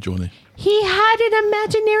enjoyed Johnny. He had an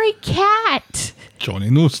imaginary cat. Johnny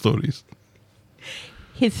No Stories.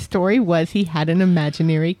 His story was he had an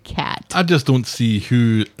imaginary cat. I just don't see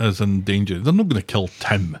who is in danger. They're not going to kill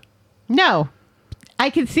Tim. No. I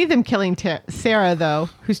can see them killing Sarah, though,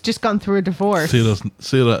 who's just gone through a divorce.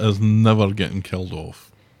 Sarah is never getting killed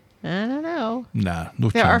off. I don't know. Nah, no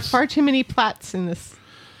There are chance. far too many plats in this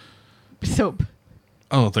soap.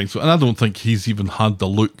 I don't think so. And I don't think he's even had the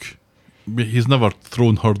look. He's never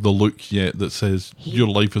thrown her the look yet that says, your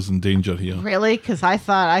life is in danger here. Really? Because I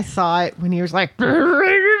thought I saw it when he was like...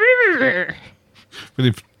 When When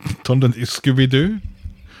he turned into Scooby-Doo.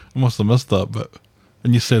 I must have missed that bit.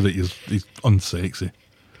 And you said that he's unsexy.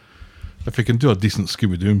 If he can do a decent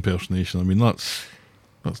Scooby-Doo impersonation, I mean, that's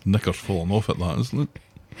knickers falling off at that, isn't it?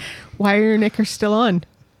 Why are your knickers still on?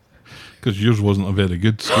 Because yours wasn't a very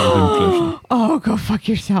good Scooby-Doo impression. Oh, go fuck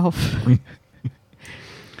yourself.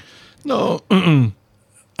 No,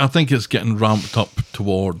 I think it's getting ramped up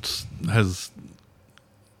towards his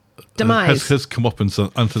Demise. his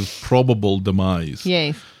comeuppance and his probable demise.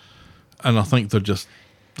 Yay. And I think they're just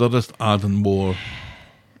adding more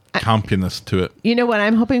campiness to it. You know what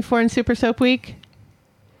I'm hoping for in Super Soap Week?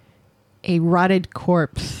 A rotted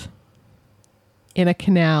corpse in a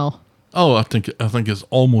canal. Oh, I think it's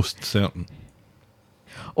almost certain.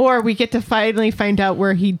 Or we get to finally find out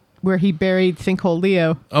where he buried Sinkhole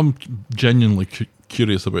Leo. I'm genuinely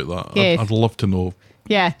curious about that. Yes. I'd love to know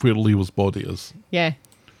Yeah. where Leo's body is. Yeah.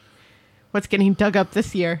 What's getting dug up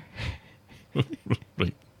this year?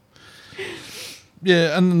 Right.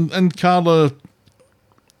 Yeah, and Carla,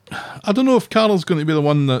 I don't know if Carla's going to be the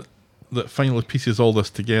one that finally pieces all this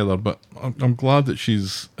together, but I'm glad that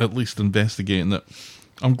she's at least investigating it.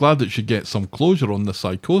 I'm glad that she gets some closure on the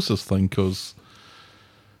psychosis thing, because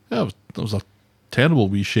that was a terrible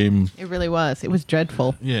wee shame. It really was. It was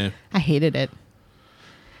dreadful. Yeah. I hated it.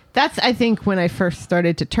 That's, I think, when I first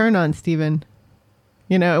started to turn on Steven.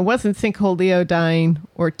 You know, it wasn't Sinkhole Leo dying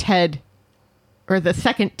or Ted, or the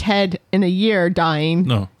second Ted in a year dying.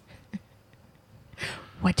 No.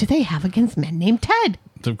 What do they have against men named Ted?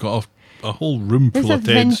 They've got a whole room There's full a of Teds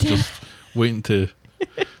vendetta. just waiting to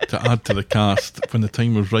add to the cast when the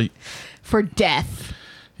time was right. For death.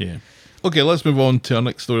 Yeah. Okay, let's move on to our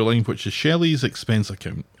next storyline, which is Shelly's expense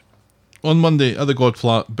account. On Monday, at the God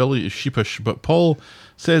flat, Billy is sheepish, but Paul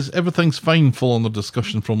says everything's fine following the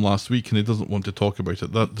discussion from last week, and he doesn't want to talk about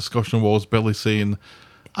it. That discussion was Billy saying,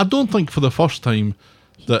 I don't think for the first time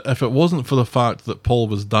that if it wasn't for the fact that Paul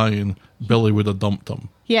was dying, Billy would have dumped him.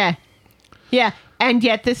 Yeah. Yeah. And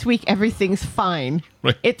yet this week, everything's fine.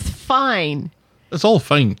 Right. It's fine. It's all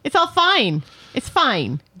fine. It's all fine. It's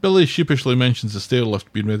fine. Billy sheepishly mentions the stair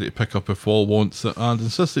lift being ready to pick up if Paul wants it, and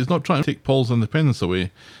insists he's not trying to take Paul's independence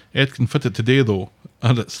away. Ed can fit it today, though,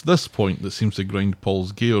 and it's this point that seems to grind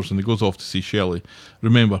Paul's gears, and he goes off to see Shelly.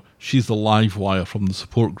 Remember, she's the live wire from the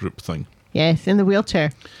support group thing. Yes, in the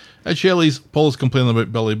wheelchair. At Shelly's, Paul's complaining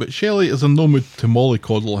about Billy, but Shelly is in no mood to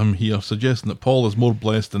mollycoddle him here, suggesting that Paul is more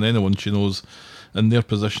blessed than anyone she knows in their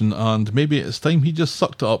position, and maybe it's time he just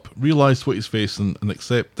sucked it up, realised what he's facing, and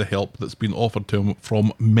accept the help that's been offered to him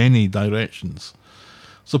from many directions.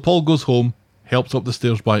 So Paul goes home, helped up the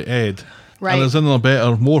stairs by Ed, Right. and is in a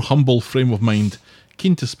better, more humble frame of mind,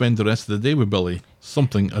 keen to spend the rest of the day with Billy,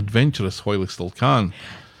 something adventurous while he still can.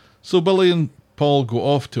 So Billy and Paul go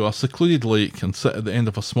off to a secluded lake and sit at the end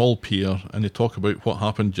of a small pier, and they talk about what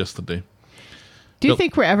happened yesterday. Do you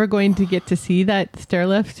think we're ever going to get to see that stair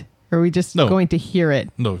lift? Or are we just going to hear it?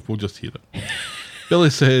 No, we'll just hear it. Billy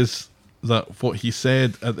says that what he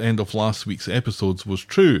said at the end of last week's episodes was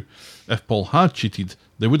true. If Paul had cheated,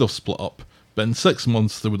 they would have split up. But in 6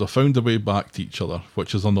 months, they would have found a way back to each other,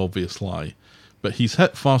 which is an obvious lie. But he's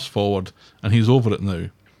hit fast forward, and he's over it now.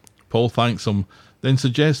 Paul thanks him, then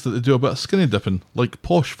suggests that they do a bit of skinny dipping, like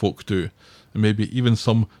posh folk do, and maybe even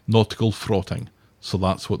some nautical frotting. So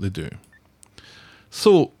that's what they do.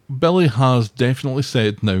 So, Billy has definitely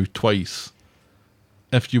said now twice,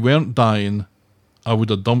 if you weren't dying, I would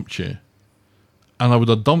have dumped you. And I would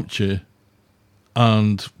have dumped you,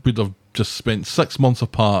 and we'd have just spent 6 months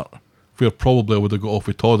apart, where probably I would have got off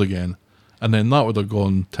with Todd again, and then that would have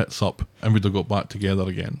gone tits up, and we'd have got back together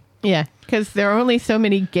again. Yeah, because there are only so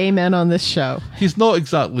many gay men on this show. He's not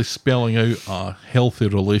exactly spelling out a healthy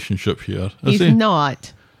relationship here, is He's he?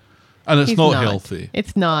 not. And it's He's not healthy.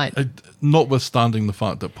 It's not. Notwithstanding the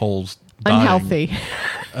fact that Paul's dying, Unhealthy.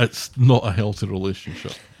 It's not a healthy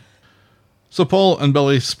relationship. So Paul and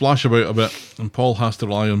Billy splash about a bit, and Paul has to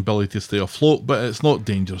rely on Billy to stay afloat, but it's not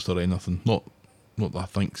dangerous or anything. Not that I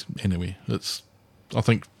think, anyway. I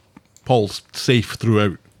think Paul's safe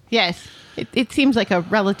throughout. Yes. It seems like a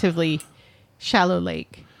relatively shallow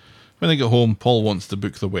lake. When they get home, Paul wants to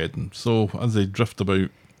book the wedding. So as they drift about,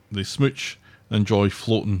 they smooch and enjoy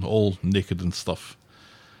floating all naked and stuff.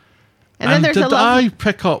 And then there's did a lovely... I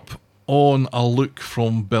pick up on a look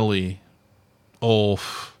from Billy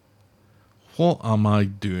of, what am I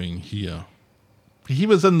doing here? He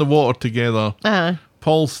was in the water together.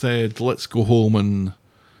 Paul said, let's go home and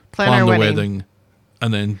plan the wedding.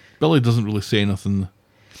 And then Billy doesn't really say anything.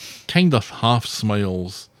 Kind of half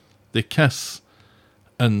smiles. They kiss.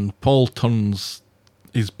 And Paul turns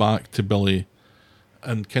his back to Billy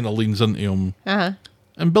and kind of leans into him.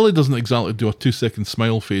 And Billy doesn't exactly do a 2-second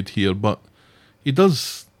smile fade here, but he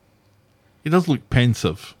does look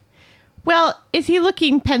pensive. Well, is he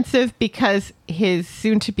looking pensive because his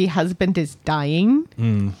soon-to-be husband is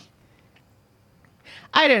dying?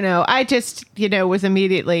 I don't know. I just, was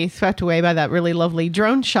immediately swept away by that really lovely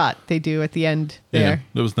drone shot they do at the end there. Yeah,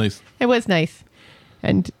 that was nice. It was nice.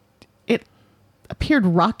 And it appeared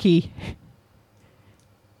rocky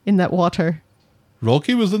in that water.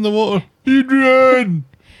 Rocky was in the water? Adrian!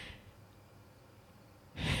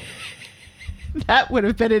 That would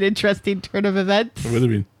have been an interesting turn of events. It would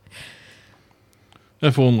have been.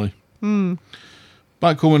 If only.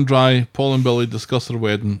 Back home and dry, Paul and Billy discuss their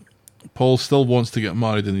wedding. Paul still wants to get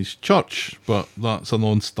married in his church, but that's a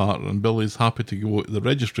non-starter, and Billy's happy to go the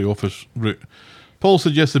registry office route. Paul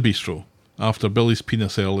suggests a bistro, after Billy's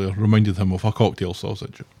penis earlier reminded him of a cocktail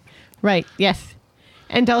sausage. Right, yes.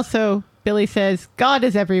 And also, Billy says, God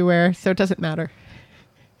is everywhere, so it doesn't matter.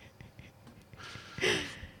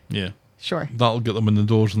 Yeah. Sure. That'll get them in the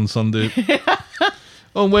doors on Sunday.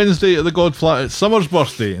 On Wednesday at the God flat, it's Summer's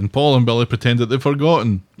birthday, and Paul and Billy pretend that they've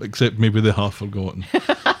forgotten, except maybe they have forgotten.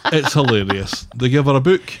 It's hilarious. They give her a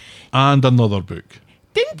book and another book.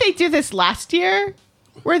 Didn't they do this last year?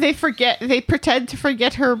 Where they pretend to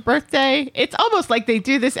forget her birthday? It's almost like they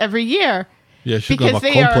do this every year. Yeah, she's got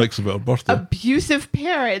a complex about her birthday. Abusive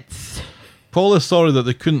parents. Paul is sorry that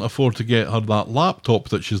they couldn't afford to get her that laptop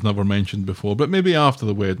that she's never mentioned before, but maybe after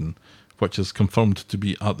the wedding, which is confirmed to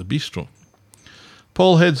be at the bistro.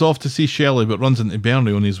 Paul heads off to see Shelly, but runs into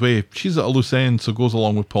Bernie on his way. She's at a loose end, so goes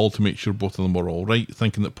along with Paul to make sure both of them are all right,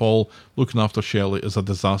 thinking that Paul looking after Shelly is a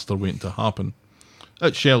disaster waiting to happen.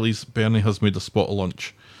 At Shelly's, Bernie has made a spot of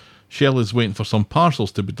lunch. Shelly's waiting for some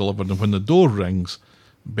parcels to be delivered, and when the door rings,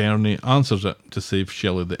 Bernie answers it to save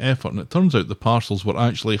Shelly the effort, and it turns out the parcels were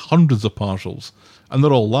actually hundreds of parcels, and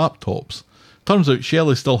they're all laptops. Turns out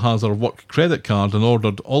Shelly still has her work credit card and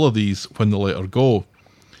ordered all of these when they let her go.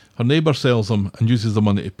 Her neighbour sells them and uses the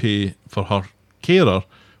money to pay for her carer,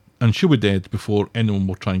 and she'll be dead before anyone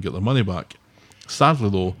will try and get their money back. Sadly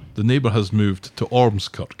though, the neighbour has moved to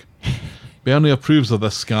Ormskirk. Bernie approves of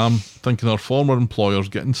this scam, thinking her former employer's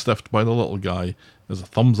getting stiffed by the little guy is a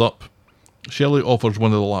thumbs up. Shelly offers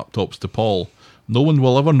one of the laptops to Paul. No one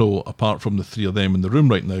will ever know apart from the three of them in the room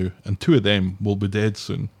right now, and two of them will be dead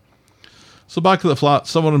soon. So back at the flat,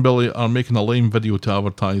 Summer and Billy are making a lame video to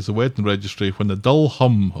advertise the wedding registry when the dull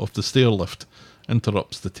hum of the stair lift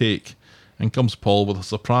interrupts the take. And comes Paul with a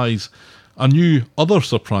surprise. A new other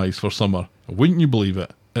surprise for Summer. Wouldn't you believe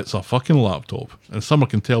it? It's a fucking laptop. And Summer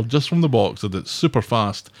can tell just from the box that it's super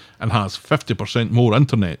fast and has 50% more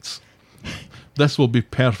internets. This will be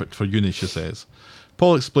perfect for uni, she says.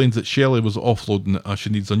 Paul explains that Shelly was offloading it as she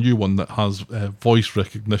needs a new one that has voice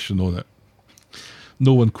recognition on it.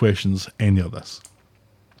 No one questions any of this.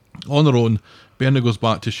 On their own, Bernie goes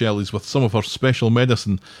back to Shelly's with some of her special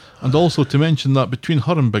medicine, and also to mention that between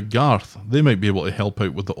her and Big Garth, they might be able to help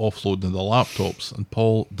out with the offloading of the laptops, and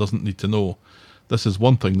Paul doesn't need to know. This is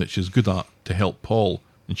one thing that she's good at, to help Paul,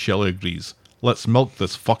 and Shelly agrees. Let's milk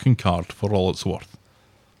this fucking card for all it's worth.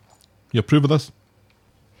 You approve of this?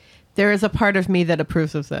 There is a part of me that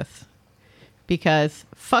approves of this. Because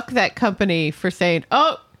fuck that company for saying,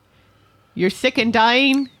 oh, you're sick and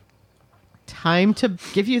dying. Time to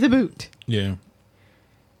give you the boot. Yeah.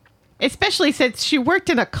 Especially since she worked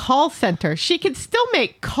in a call center. She can still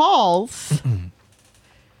make calls.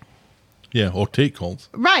 Yeah, or take calls.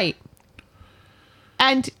 Right.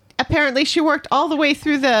 And apparently she worked all the way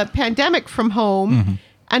through the pandemic from home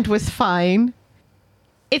and was fine.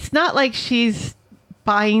 It's not like she's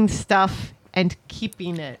buying stuff and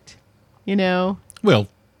keeping it, you know? Well,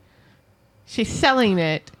 she's selling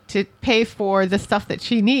it to pay for the stuff that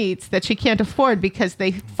she needs that she can't afford because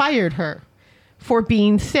they fired her for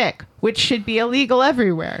being sick, which should be illegal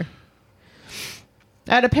everywhere.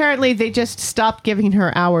 And apparently they just stopped giving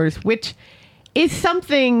her hours, which is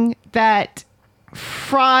something that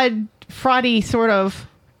fraudy sort of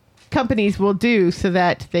companies will do so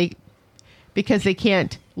that because they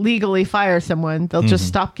can't legally fire someone, they'll just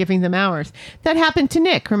stop giving them hours. That happened to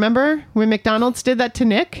Nick. Remember when McDonald's did that to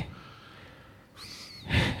Nick?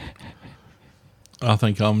 I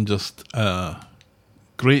think I'm just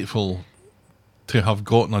grateful to have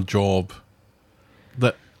gotten a job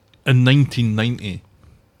that in 1990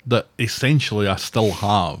 that essentially I still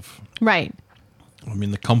have. Right. I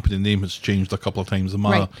mean, the company name has changed a couple of times, and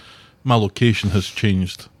Right. my location has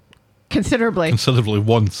changed Considerably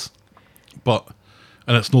once,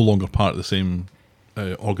 and it's no longer part of the same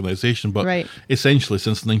organisation. But Right. essentially,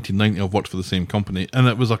 since 1990, I've worked for the same company, and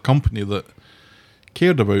it was a company that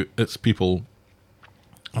cared about its people.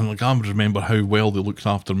 And like, I remember how well they looked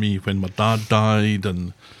after me when my dad died,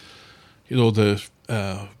 and you know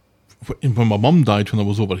when my mum died when I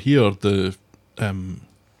was over here, the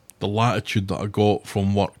latitude that I got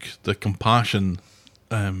from work, the compassion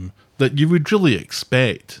that you would really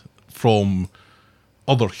expect from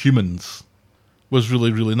other humans was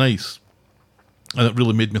really, really nice. And it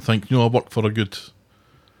really made me think, I work for a good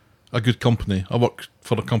company. I work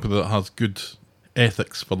for a company that has good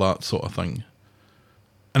ethics for that sort of thing.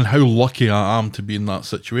 And how lucky I am to be in that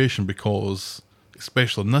situation, because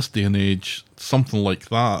especially in this day and age, something like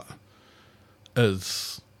that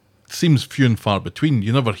seems few and far between.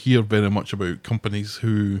 You never hear very much about companies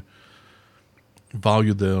who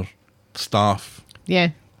value their staff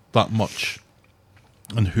that much,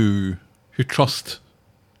 and who trust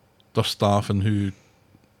their staff, and who,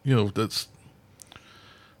 it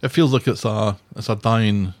feels like it's a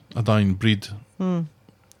dying breed.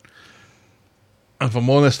 If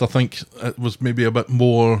I'm honest, I think it was maybe a bit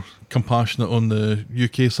more compassionate on the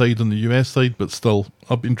UK side than the US side, but still,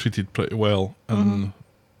 I've been treated pretty well. And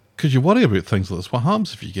because you worry about things like this, what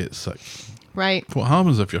happens if you get sick? Right. What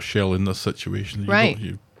happens if you're Shell in this situation? Right.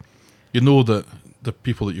 You know that the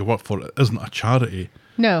people that you work for, it isn't a charity.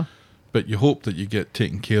 No. But you hope that you get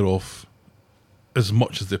taken care of as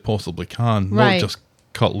much as they possibly can, Right. not just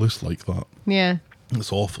cut loose like that. Yeah.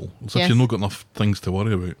 It's awful. It's Yes. if you've not got enough things to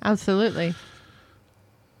worry about. Absolutely.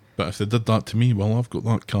 But if they did that to me, well, I've got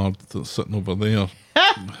that card that's sitting over there.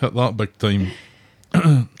 Hit that big time.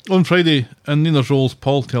 On Friday, in Nina's roles,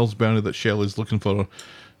 Paul tells Bernie that Shelley's looking for her.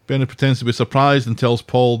 Bernie pretends to be surprised and tells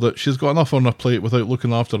Paul that she's got enough on her plate without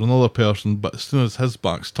looking after another person, but as soon as his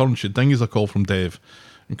back's turned, she dingies a call from Dev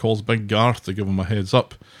and calls Big Garth to give him a heads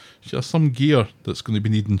up. She has some gear that's going to be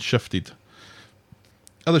needing shifted.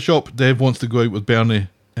 At the shop, Dev wants to go out with Bernie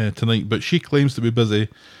tonight, but she claims to be busy.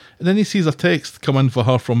 And then he sees a text come in for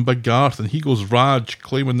her from Big Garth, and he goes rage,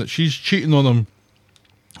 claiming that she's cheating on him.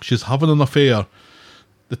 She's having an affair.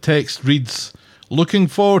 The text reads, "Looking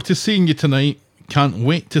forward to seeing you tonight. Can't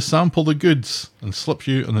wait to sample the goods," and slips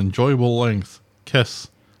you an enjoyable length. Kiss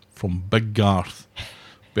from Big Garth.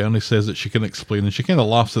 Bernie says that she can explain, and she kind of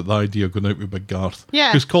laughs at the idea of going out with Big Garth.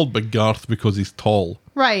 Yeah. Who's called Big Garth because he's tall.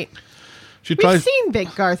 Right. She We've seen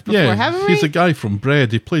Big Garth before, haven't we? He's a guy from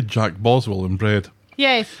Bread. He played Jack Boswell in Bread.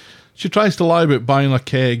 Yes. She tries to lie about buying a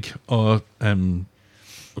keg or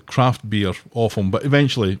craft beer off him, but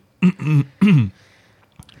eventually she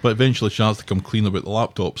has to come clean about the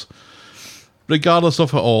laptops. Regardless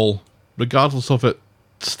of it all, regardless of it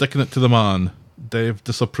sticking it to the man, Dev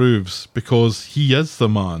disapproves because he is the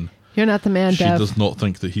man. You're not the man, She Dev. does not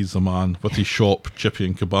think that he's the man with his shop, Chippy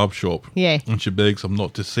and Kebab Shop. Yeah. And she begs him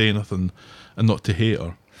not to say anything and not to hate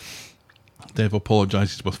her. Dev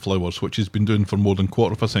apologises with flowers, which he's been doing for more than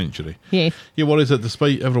quarter of a century. Yes. He worries that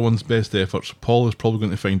despite everyone's best efforts, Paul is probably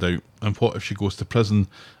going to find out, and what if she goes to prison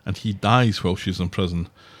and he dies while she's in prison?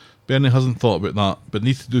 Bernie hasn't thought about that, but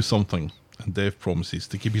needs to do something, and Dev promises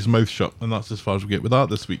to keep his mouth shut, and that's as far as we get with that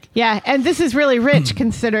this week. Yeah, and this is really rich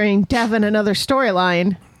considering Dev in another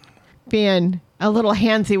storyline being a little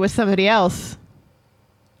handsy with somebody else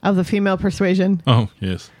of the female persuasion. Oh,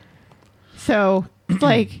 yes. So, it's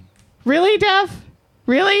like, really, Dev?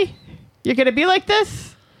 Really? You're going to be like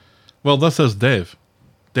this? Well, this is Dev.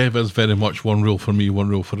 Dev is very much one rule for me, one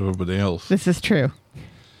rule for everybody else. This is true.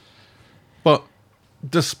 But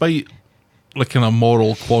despite the kind of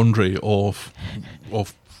moral quandary of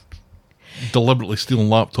deliberately stealing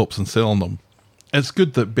laptops and selling them, it's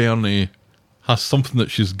good that Bernie has something that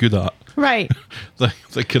she's good at. Right.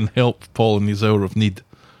 that can help Paul in his hour of need.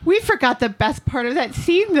 We forgot the best part of that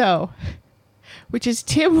scene, though, which is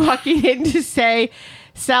Tim walking in to say,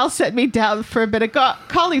 Sal sent me down for a bit of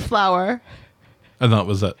cauliflower. And that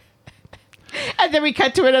was it. And then we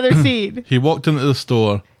cut to another scene. He walked into the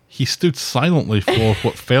store. He stood silently for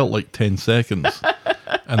what felt like 10 seconds.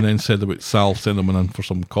 And then said about Sal sending him in for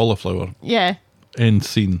some cauliflower. Yeah. End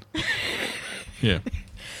scene. Yeah.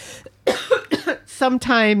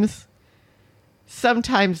 Sometimes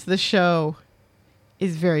the show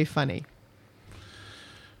is very funny.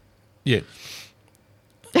 Yeah.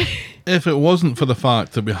 If it wasn't for the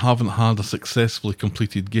fact that we haven't had a successfully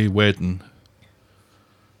completed gay wedding,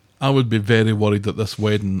 I would be very worried that this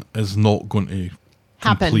wedding is not going to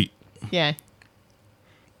Happen. complete. Yeah.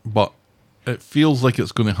 But it feels like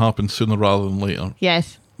it's going to happen sooner rather than later.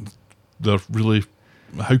 Yes. They're really...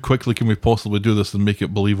 How quickly can we possibly do this and make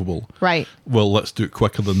it believable? Right. Well, let's do it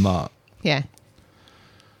quicker than that. Yeah.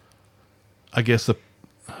 I guess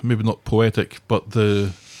maybe not poetic, but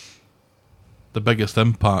the biggest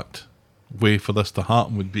impact way for this to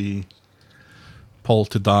happen would be Paul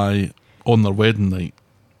to die on their wedding night.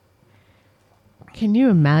 Can you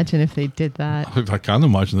imagine if they did that? I can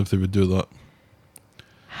imagine if they would do that.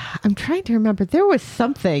 I'm trying to remember. There was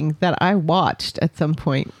something that I watched at some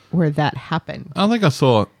point where that happened. I think I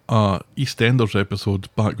saw a EastEnders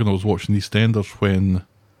episode back when I was watching EastEnders when...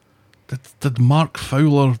 Did Mark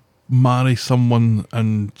Fowler marry someone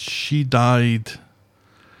and she died?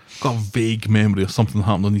 Got a vague memory of something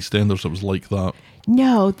happened on EastEnders that was like that.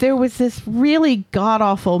 No, there was this really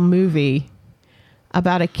god-awful movie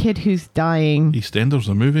about a kid who's dying. EastEnders,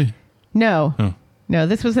 a movie? No. Huh. No,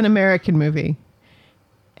 this was an American movie.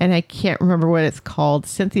 And I can't remember what it's called.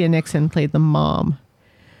 Cynthia Nixon played the mom.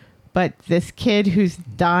 But this kid who's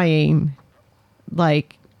dying,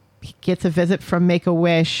 like, he gets a visit from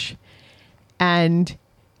Make-A-Wish. And,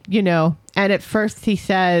 and at first he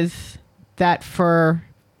says that for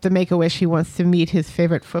the Make-A-Wish, he wants to meet his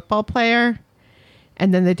favorite football player.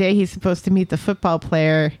 And then the day he's supposed to meet the football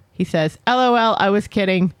player, he says, LOL, I was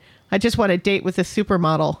kidding. I just want a date with a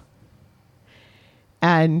supermodel.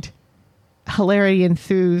 And hilarity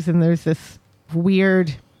ensues, and there's this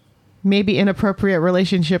weird, maybe inappropriate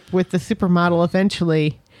relationship with the supermodel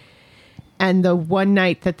eventually. And the one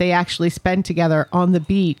night that they actually spend together on the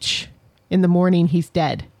beach, in the morning, he's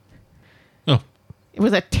dead. Oh. It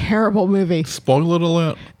was a terrible movie. Spoiler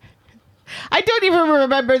alert. I don't even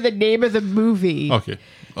remember the name of the movie. Okay.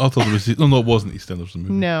 I thought it was... No, it wasn't EastEnders, the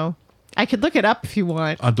movie. No. I could look it up if you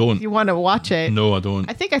want. I don't. If you want to watch it. No, I don't.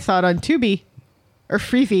 I think I saw it on Tubi. Or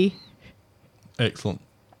Freevee. Excellent.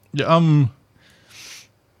 Yeah,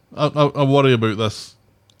 I worry about this.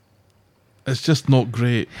 It's just not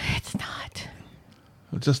great. It's not.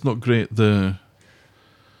 It's just not great. The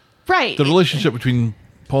Right. relationship between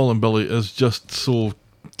Paul and Billy is just so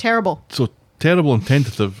Terrible. terrible and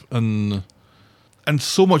tentative, and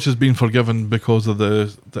so much has been forgiven because of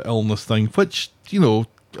the illness thing, which,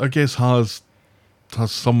 I guess has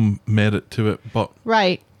some merit to it, but...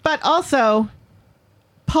 Right. But also,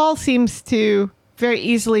 Paul seems to very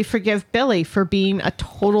easily forgive Billy for being a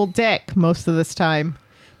total dick most of this time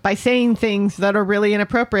by saying things that are really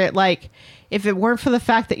inappropriate, like, if it weren't for the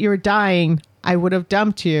fact that you were dying, I would have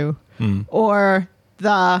dumped you. Or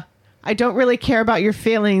I don't really care about your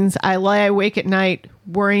feelings. I lie awake at night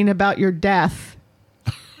worrying about your death.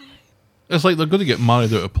 It's like they're going to get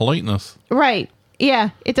married out of politeness. Right.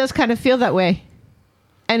 Yeah, it does kind of feel that way.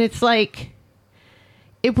 And it's like,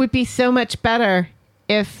 it would be so much better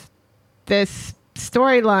if this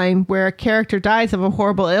storyline where a character dies of a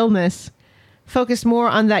horrible illness focused more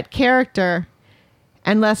on that character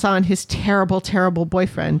and less on his terrible, terrible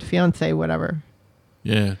boyfriend, fiance, whatever.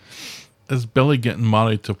 Yeah. Is Billy getting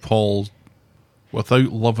married to Paul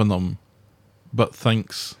without loving him, but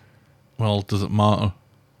thinks, well, does it matter?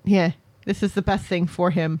 Yeah. this is the best thing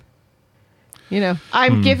for him.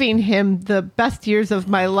 I'm giving him the best years of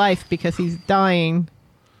my life because he's dying.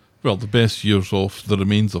 Well, the best years of the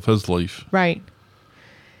remains of his life. Right.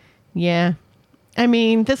 Yeah. I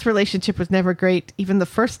mean, this relationship was never great. Even the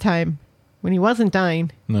first time when he wasn't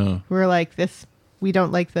dying. No. We were like, we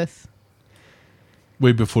don't like this.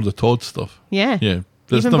 Way before the Todd stuff. Yeah. Yeah.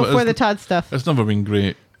 Even before the Todd stuff. It's never been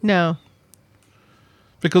great. No.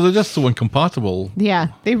 Because they're just so incompatible. Yeah,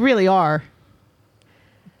 they really are.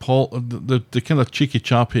 Paul, the kind of cheeky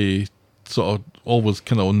chappy, sort of always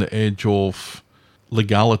kind of on the edge of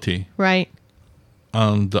legality. Right.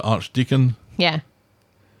 And the Archdeacon. Yeah.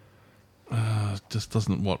 Just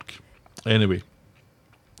doesn't work. Anyway,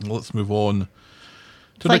 let's move on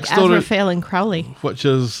to It's like Azrael and Crowley. which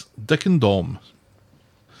is Dick and Dom.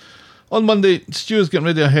 On Monday, Stu is getting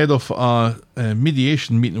ready ahead of a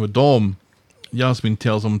mediation meeting with Dom. Yasmin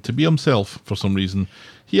tells him to be himself for some reason.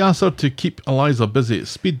 He asks her to keep Eliza busy at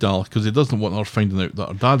speed dial because he doesn't want her finding out that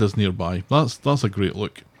her dad is nearby. That's a great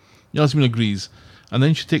look. Yasmin agrees, and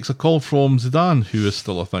then she takes a call from Zidane, who is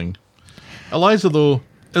still a thing. Eliza, though,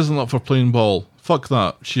 isn't up for playing ball. Fuck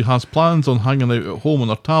that. She has plans on hanging out at home on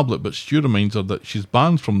her tablet, but Stu reminds her that she's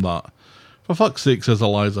banned from that. For fuck's sake, says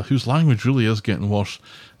Eliza, whose language really is getting worse,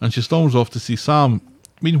 and she storms off to see Sam.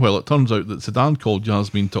 Meanwhile, it turns out that Zidane called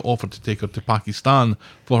Yasmin to offer to take her to Pakistan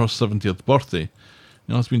for her 70th birthday.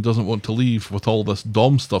 Yasmin doesn't want to leave with all this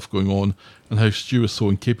Dom stuff going on and how Stu is so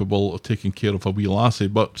incapable of taking care of a wee lassie,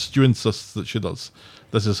 but Stu insists that she does.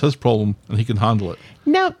 This is his problem and he can handle it.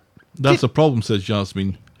 No. That's the problem, says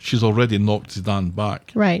Yasmin. She's already knocked Zidane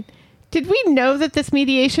back. Right. Did we know that this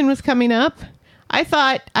mediation was coming up? I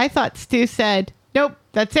thought Stu said, nope,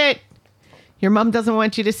 that's it. Your mom doesn't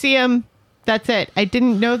want you to see him. That's it. I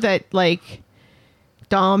didn't know that, like,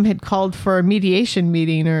 Dom had called for a mediation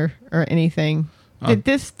meeting or anything. Did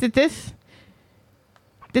this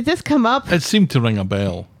come up? It seemed to ring a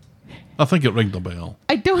bell. I think it rang a bell.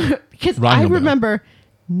 I don't, because I remember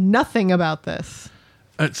nothing about this.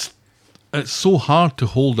 It's so hard to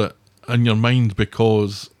hold it in your mind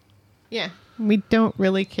because... Yeah, we don't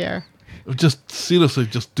really care. Just seriously,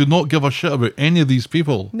 just do not give a shit about any of these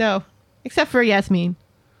people. No, except for Yasmin.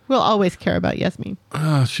 We'll always care about Yasmin.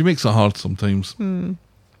 She makes it hard sometimes. In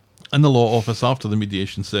the law office after the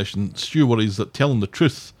mediation session, Stu worries that telling the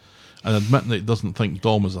truth and admitting that he doesn't think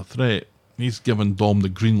Dom is a threat, he's given Dom the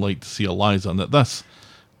green light to see Eliza, and at this,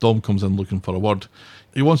 Dom comes in looking for a word.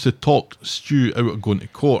 He wants to talk Stu out of going to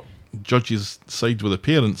court. Judges side with the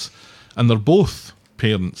parents, and they're both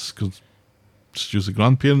parents, because Stu's the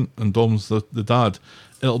grandparent and Dom's the dad.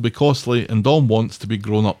 It'll be costly, and Dom wants to be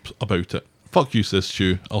grown up about it. Fuck you, says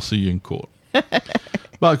Stu. I'll see you in court.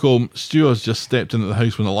 Back home, Stu has just stepped into the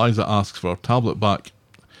house when Eliza asks for her tablet back.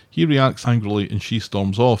 He reacts angrily and she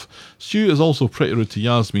storms off. Stu is also pretty rude to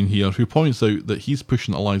Yasmin here, who points out that he's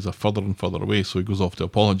pushing Eliza further and further away, so he goes off to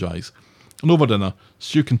apologise. And over dinner,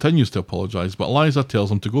 Stu continues to apologise, but Eliza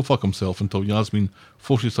tells him to go fuck himself until Yasmin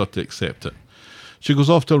forces her to accept it. She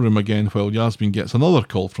goes off to her room again while Yasmin gets another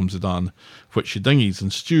call from Zidane, which she dingies,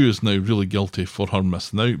 and Stu is now really guilty for her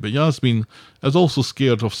missing out, but Yasmin is also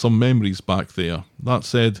scared of some memories back there. That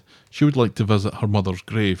said, she would like to visit her mother's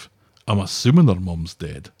grave. I'm assuming her mum's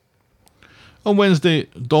dead. On Wednesday,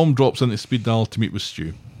 Dom drops into speed dial to meet with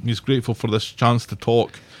Stu. He's grateful for this chance to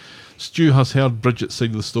talk. Stu has heard Bridget's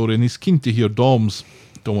side of the story and he's keen to hear Dom's.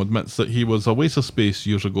 Dom admits that he was a waste of space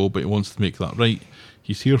years ago, but he wants to make that right.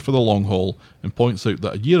 He's here for the long haul and points out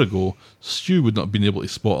that a year ago, Stu would not have been able to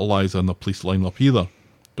spot Eliza in the police lineup either.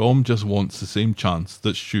 Dom just wants the same chance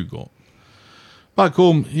that Stu got. Back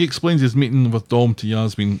home, he explains his meeting with Dom to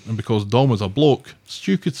Yasmin, and because Dom is a bloke,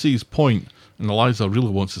 Stu could see his point, and Eliza really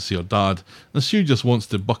wants to see her dad, and Stu just wants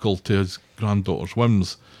to buckle to his granddaughter's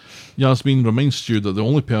whims. Yasmin reminds Stu that the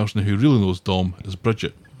only person who really knows Dom is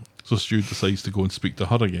Bridget, so Stu decides to go and speak to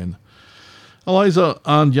her again. Eliza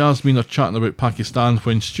and Yasmin are chatting about Pakistan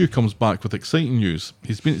when Stu comes back with exciting news.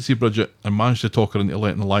 He's been to see Bridget and managed to talk her into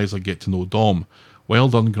letting Eliza get to know Dom. Well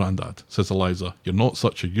done, Grandad, says Eliza. You're not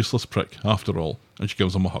such a useless prick, after all, and she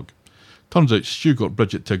gives him a hug. Turns out Stu got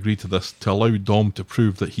Bridget to agree to this to allow Dom to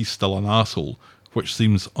prove that he's still an asshole, which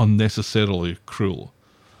seems unnecessarily cruel.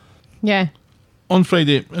 Yeah. On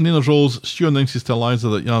Friday, in Nina's Rolls, Stu announces to Eliza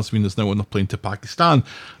that Yasmin is now on a plane to Pakistan.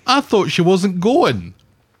 I thought she wasn't going.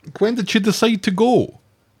 When did she decide to go?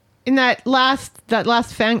 In that last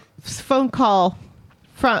phone call,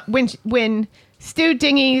 from when she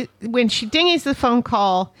dingies the phone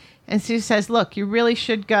call, and Stu says, "Look, you really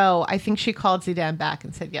should go." I think she called Zidane back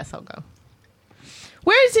and said, "Yes, I'll go."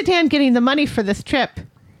 Where is Zidane getting the money for this trip?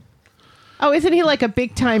 Oh, isn't he like a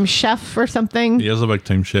big time chef or something? He is a big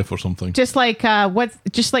time chef or something. Just like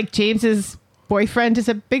James's boyfriend is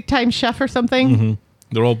a big time chef or something. Mm-hmm.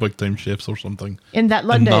 They're all big time chefs or something. In that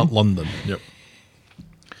London. Yep.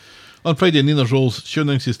 On Friday, Nina's rolls, she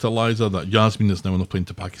announces to Eliza that Yasmin is now on a plane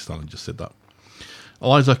to Pakistan. I just said that.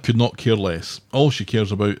 Eliza could not care less. All she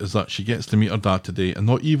cares about is that she gets to meet her dad today, and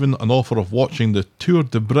not even an offer of watching the Tour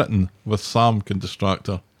de Britain with Sam can distract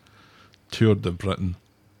her. Tour de Britain.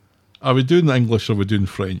 Are we doing English or are we doing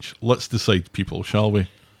French? Let's decide, people, shall we?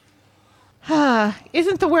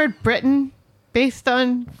 Isn't the word Britain based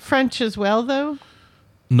on French as well, though?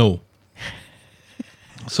 No.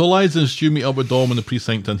 So Eliza and Stu meet up with Dom in the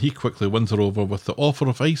precinct, and he quickly wins her over with the offer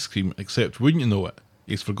of ice cream, except, wouldn't you know it,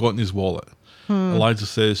 he's forgotten his wallet. Eliza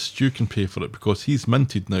says Stu can pay for it because he's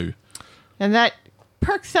minted now. And that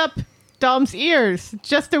perks up Dom's ears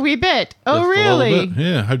just a wee bit. Oh, Just a really? little bit.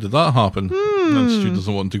 Yeah, how did that happen? And Stu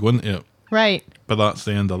doesn't want to go into it. Right. But that's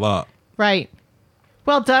the end of that. Right.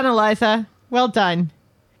 Well done, Eliza. Well done.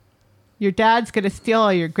 Your dad's going to steal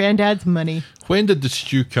all your granddad's money. When did the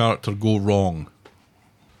Stu character go wrong?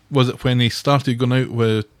 Was it when he started going out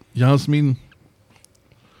with Yasmin?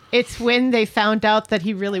 It's when they found out that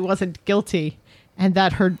he really wasn't guilty and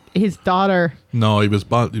that his daughter... No, he was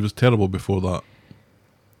bad. He was terrible before that.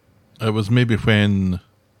 It was maybe when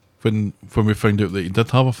we found out that he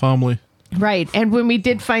did have a family. Right. And when we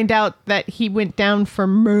did find out that he went down for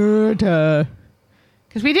murder.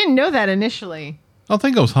 Because we didn't know that initially. I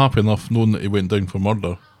think I was happy enough knowing that he went down for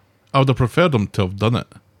murder. I would have preferred him to have done it.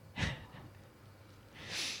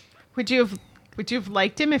 Would you have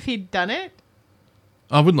liked him if he'd done it?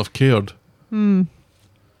 I wouldn't have cared. I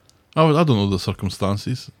don't know the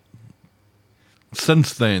circumstances.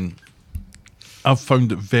 Since then, I've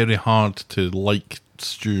found it very hard to like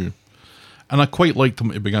Stu. And I quite liked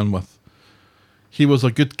him to begin with. He was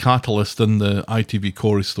a good catalyst in the ITV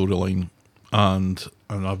Corey storyline and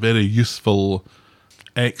a very useful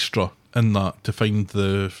extra in that to find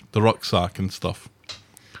the rucksack and stuff.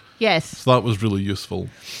 Yes. So that was really useful.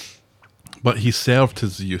 But he served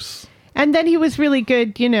his use. And then he was really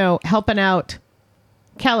good, helping out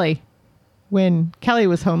Kelly when Kelly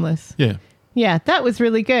was homeless. Yeah. Yeah, that was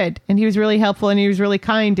really good. And he was really helpful and he was really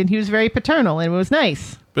kind and he was very paternal and it was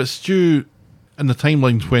nice. But Stu, in the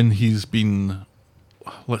timeline when he's been,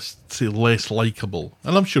 let's say, less likeable,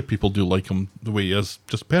 and I'm sure people do like him the way he is,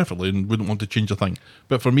 just perfectly, and wouldn't want to change a thing.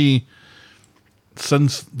 But for me,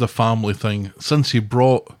 since the family thing, since he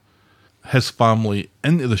brought his family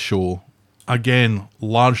into the show, again,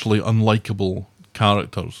 largely unlikable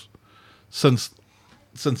characters. Since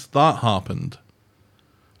that happened,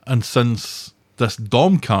 and since this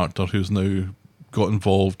Dom character who's now got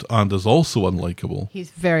involved and is also unlikable.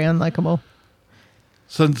 He's very unlikable.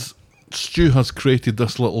 Since Stu has created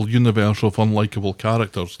this little universe of unlikable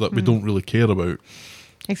characters that we don't really care about.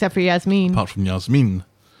 Except for Yasmin. Apart from Yasmin.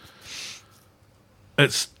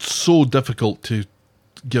 It's so difficult to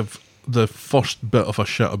give the first bit of a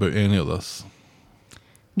shit about any of this.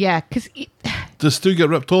 Yeah, because... Does Stu get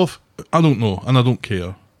ripped off? I don't know, and I don't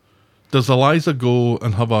care. Does Eliza go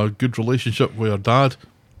and have a good relationship with her dad?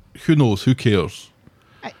 Who knows? Who cares?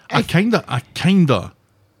 I kinda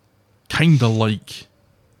like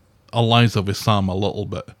Eliza with Sam a little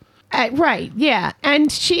bit. Right, yeah.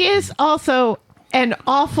 And she is also an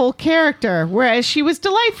awful character, whereas she was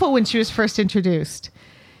delightful when she was first introduced.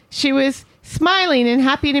 She was smiling and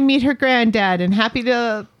happy to meet her granddad and happy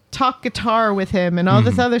to talk guitar with him and all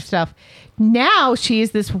this other stuff. Now she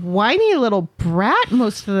is this whiny little brat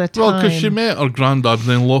most of the time. Well, because she met her granddad and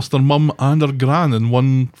then lost her mum and her gran in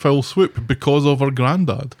one fell swoop because of her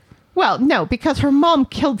granddad. Well, no, because her mom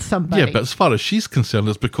killed somebody. Yeah, but as far as she's concerned,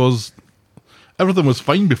 it's because everything was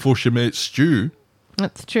fine before she met Stu.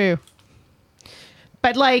 That's true.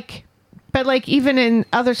 But even in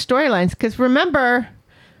other storylines, because remember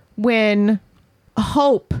when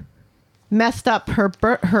Hope messed up her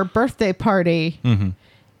birthday party,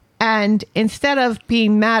 and instead of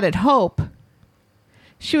being mad at Hope,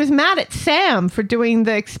 she was mad at Sam for doing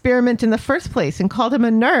the experiment in the first place and called him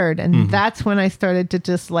a nerd. And that's when I started to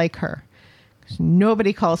dislike her. 'Cause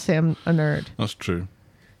nobody calls Sam a nerd. That's true.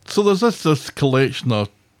 So there's this collection of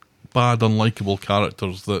bad, unlikable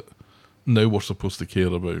characters that now we're supposed to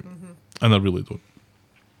care about. And I really don't.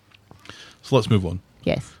 So let's move on.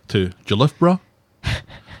 Yes. To Jalifbra.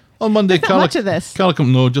 On Monday, Not much of this.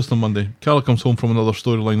 No, just on Monday. Carla comes home from another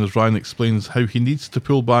storyline as Ryan explains how he needs to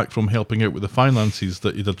pull back from helping out with the finances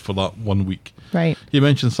that he did for that 1 week. Right. He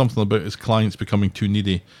mentions something about his clients becoming too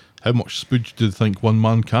needy. How much spooge do you think one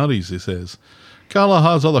man carries, he says. Carla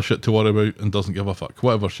has other shit to worry about and doesn't give a fuck,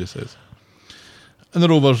 whatever she says. In the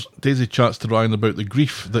Rovers, Daisy chats to Ryan about the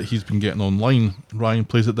grief that he's been getting online. Ryan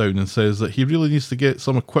plays it down and says that he really needs to get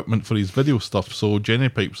some equipment for his video stuff, so Jenny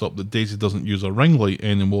pipes up that Daisy doesn't use a ring light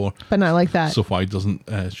anymore. But not like that. So why doesn't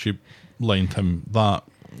she lend him that,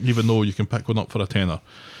 even though you can pick one up for a tenner?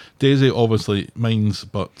 Daisy obviously minds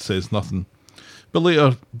but says nothing. But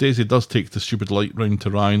later, Daisy does take the stupid light round to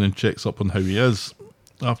Ryan and checks up on how he is.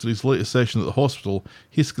 After his latest session at the hospital,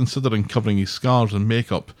 he's considering covering his scars and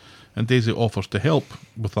makeup, and Daisy offers to help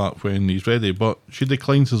with that when he's ready, but she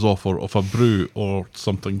declines his offer of a brew or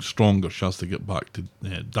something stronger. She has to get back to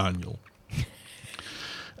Daniel.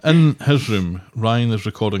 In his room, Ryan is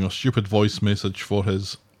recording a stupid voice message for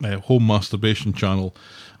his home masturbation channel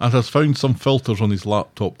and has found some filters on his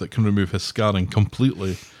laptop that can remove his scarring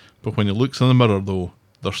completely, but when he looks in the mirror though,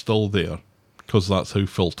 they're still there, because that's how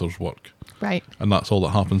filters work. Right. And that's all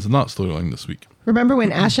that happens in that storyline this week. Remember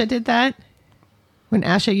when Asha did that? When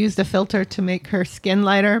Asha used a filter to make her skin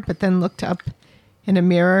lighter, but then looked up in a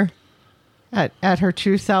mirror at her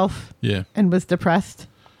true self, Yeah, and was depressed.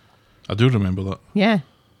 I do remember that. Yeah.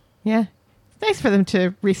 Yeah. It's nice for them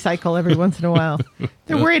to recycle every once in a while.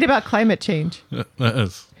 They're worried about climate change. Yeah, it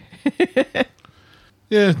is.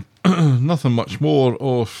 Yeah, nothing much more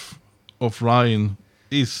of Ryan.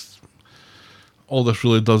 All this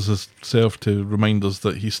really does is serve to remind us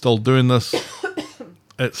that he's still doing this.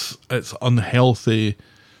 It's unhealthy.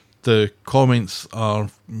 The comments are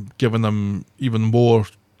giving him even more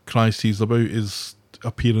crises about his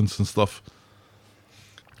appearance and stuff.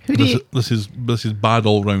 This is bad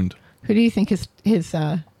all round. Who do you think his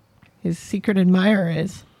secret admirer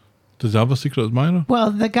is? Does he have a secret admirer?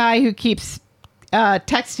 Well, the guy who keeps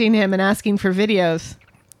texting him and asking for videos.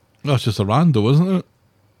 That's just a rando, isn't it?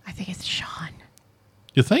 I think it's Sean.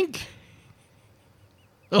 You think?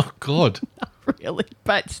 Oh, God. Not really,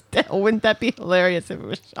 but still, wouldn't that be hilarious if it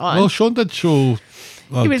was Sean? Well, Sean did show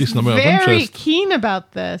a he was decent amount of very interest. keen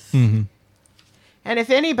about this. Mm-hmm. And if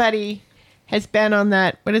anybody has been on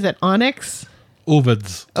that, what is it, Onyx?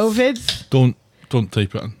 Ovidz. Don't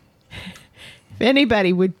type it in. If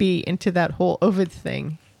anybody would be into that whole Ovidz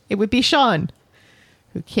thing, it would be Sean,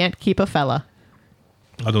 who can't keep a fella.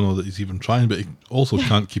 I don't know that he's even trying, but he also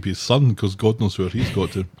can't keep his son because God knows where he's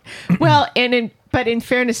got to. Well, but in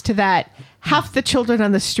fairness to that, half the children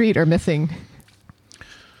on the street are missing.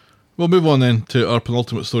 We'll move on then to our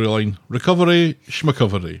penultimate storyline, Recovery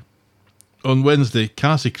Schmacovery. On Wednesday,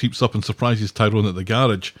 Cassie creeps up and surprises Tyrone at the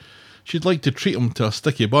garage. She'd like to treat him to a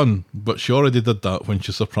sticky bun, but she already did that when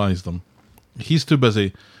she surprised him. He's too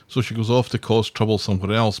busy, so she goes off to cause trouble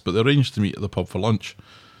somewhere else, but they arrange to meet at the pub for lunch.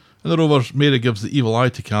 In the Rovers, Mary gives the evil eye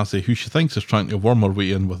to Cassie, who she thinks is trying to worm her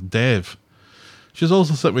way in with Dev. She's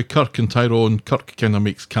also sitting with Kirk and Tyrone. Kirk kind of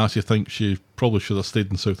makes Cassie think she probably should have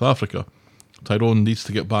stayed in South Africa. Tyrone needs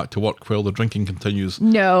to get back to work while the drinking continues.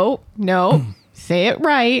 No, say it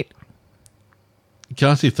right.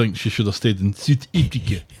 Cassie thinks she should have stayed in South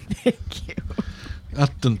Africa. Thank you. I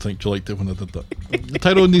didn't think you liked it when I did that.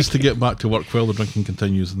 Tyrone needs to get back to work while the drinking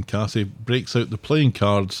continues, and Cassie breaks out the playing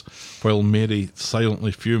cards while Mary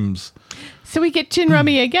silently fumes. So we get Gin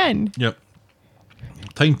Rummy again. Yep.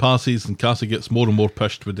 Time passes and Cassie gets more and more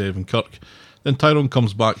pissed with Dev and Kirk. Then Tyrone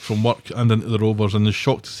comes back from work and into the Rovers and is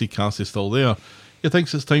shocked to see Cassie still there. He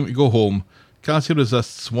thinks it's time to go home. Cassie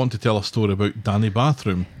resists, wanting to tell a story about Danny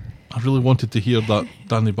Bathroom. I really wanted to hear that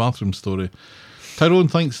Danny Bathroom story. Tyrone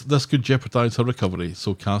thinks this could jeopardise her recovery,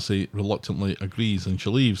 so Cassie reluctantly agrees and she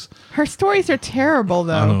leaves. Her stories are terrible,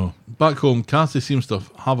 though. I know. Back home, Cassie seems to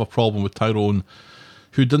have a problem with Tyrone,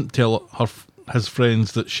 who didn't tell his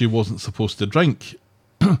friends that she wasn't supposed to drink.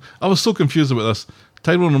 I was so confused about this.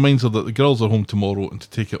 Tyrone reminds her that the girls are home tomorrow and to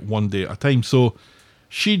take it one day at a time. So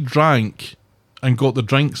she drank and got the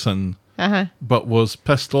drinks in, but was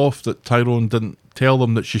pissed off that Tyrone didn't tell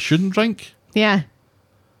them that she shouldn't drink. Yeah.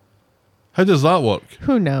 How does that work?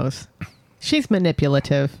 Who knows? She's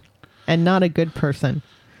manipulative and not a good person.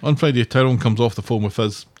 On Friday, Tyrone comes off the phone with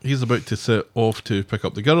Fizz. He's about to set off to pick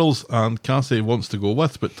up the girls, and Cassie wants to go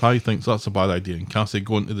with, but Ty thinks that's a bad idea, and Cassie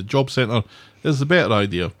going to the job centre is the better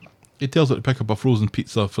idea. He tells her to pick up a frozen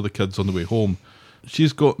pizza for the kids on the way home.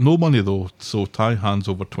 She's got no money though, so Ty hands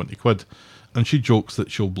over 20 quid, and she jokes that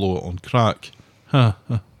she'll blow it on crack.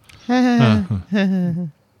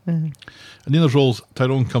 In Nina's roles,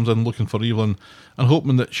 Tyrone comes in looking for Evelyn and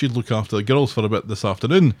hoping that she'd look after the girls for a bit this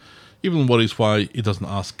afternoon. Evelyn worries why he doesn't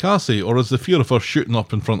ask Cassie, or is the fear of her shooting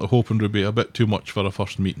up in front of Hope and Ruby a bit too much for a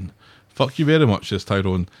first meeting? Fuck you very much, says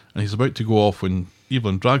Tyrone, and he's about to go off when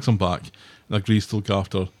Evelyn drags him back and agrees to look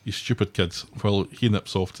after his stupid kids while he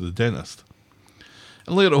nips off to the dentist.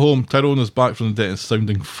 And later at home, Tyrone is back from the dentist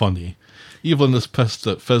sounding funny. Evelyn is pissed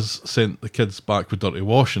that Fizz sent the kids back with dirty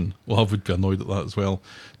washing. Well, I would be annoyed at that as well.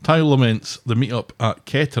 Ty laments the meet-up at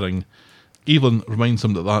Kettering. Evelyn reminds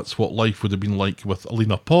him that that's what life would have been like with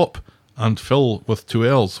Alina Pop and Phil with 2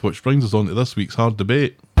 L's, which brings us on to this week's hard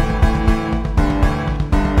debate.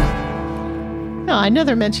 Oh,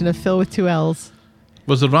 another mention of Phil with 2 L's.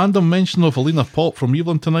 Was the random mention of Alina Pop from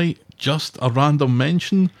Evelyn tonight just a random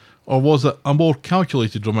mention, or was it a more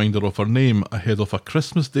calculated reminder of her name ahead of a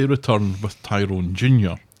Christmas Day return with Tyrone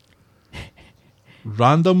Jr.?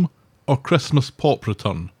 Random or Christmas Pop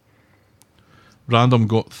return? Random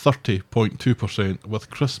got 30.2%, with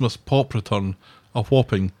Christmas Pop return a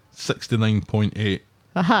whopping 69.8.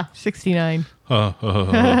 Aha, 69.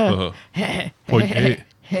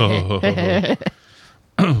 0.8.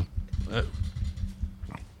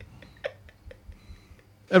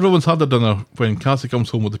 Everyone's had their dinner when Cassie comes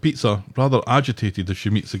home with the pizza, rather agitated as she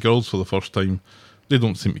meets the girls for the first time. They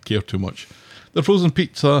don't seem to care too much. The frozen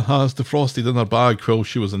pizza has defrosted in her bag while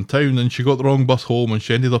she was in town, and she got the wrong bus home and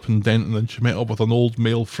she ended up in Denton, and she met up with an old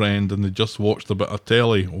male friend and they just watched a bit of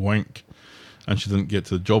telly, wink, and she didn't get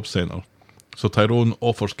to the job centre. So Tyrone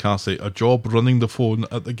offers Cassie a job running the phone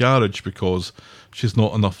at the garage because she's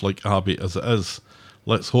not enough like Abby as it is.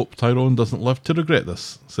 Let's hope Tyrone doesn't live to regret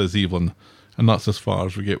this, says Evelyn. And that's as far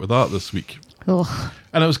as we get with that this week. Ugh.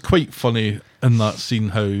 And it was quite funny in that scene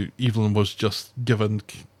how Evelyn was just giving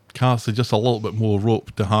Cassie just a little bit more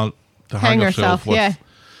rope to hang herself with. Yeah.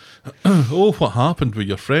 Oh, what happened with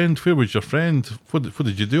your friend? Where was your friend? What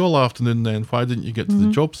did you do all afternoon then? Why didn't you get to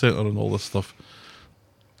the job centre and all this stuff?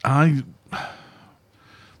 The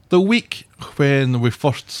week when we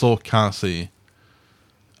first saw Cassie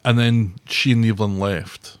and then she and Evelyn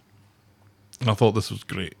left, I thought this was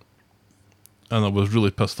great. And I was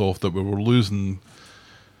really pissed off that we were losing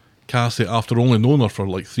Cassie after only knowing her for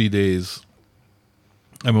like 3 days.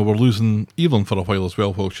 And we were losing Evelyn for a while as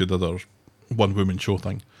well while she did her one-woman show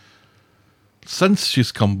thing. Since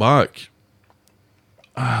she's come back,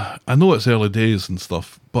 I know it's early days and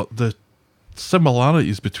stuff, but the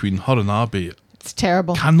similarities between her and Abby, it's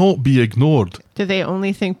terrible, cannot be ignored. Do they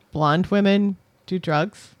only think blonde women do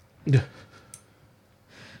drugs? Yeah.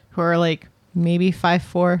 Who are like maybe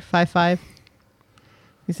 5'4", 5'5"?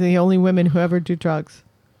 These are the only women who ever do drugs.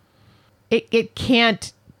 It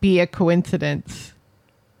can't be a coincidence.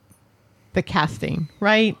 The casting,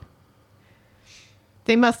 right?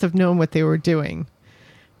 They must have known what they were doing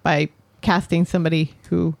by casting somebody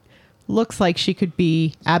who looks like she could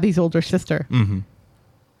be Abby's older sister. Mm-hmm.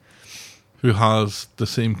 Who has the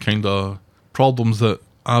same kind of problems that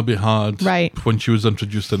Abby had when she was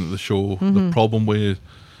introduced into the show. Mm-hmm. The problem with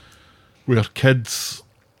her kids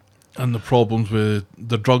and the problems with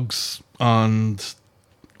the drugs and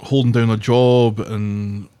holding down a job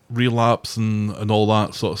and relapse and all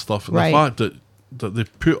that sort of stuff. And the fact that they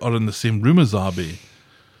put her in the same room as Abby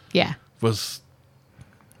was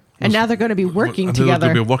and now they're going to be working and together.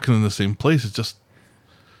 They're going to be working in the same place. It's just,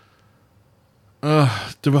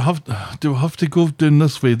 do we have to go down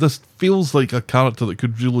this way? This feels like a character that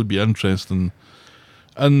could really be interesting.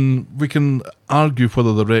 And we can argue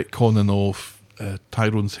whether the retconning of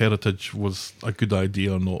Tyrone's heritage was a good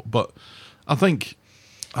idea or not. But I think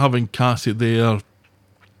having Cassie there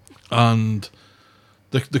and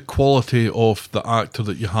the quality of the actor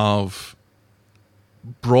that you have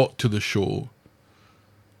brought to the show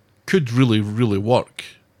could really, really work.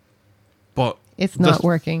 But it's not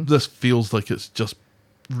working. This feels like it's just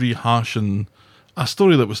rehashing a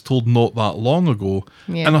story that was told not that long ago,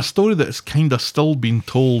 and a story that is kind of still being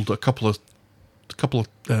told a couple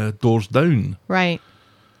of doors down. Right.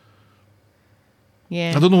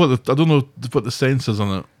 Yeah. I don't know what the sense is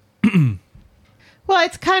on it. Well,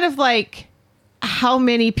 it's kind of like how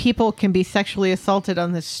many people can be sexually assaulted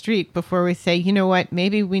on the street before we say, you know what,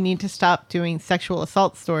 maybe we need to stop doing sexual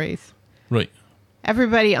assault stories. Right.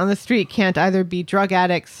 Everybody on the street can't either be drug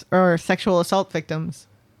addicts or sexual assault victims.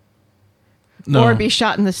 No. Or be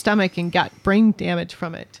shot in the stomach and got brain damage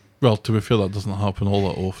from it. Well, to be fair, that doesn't happen all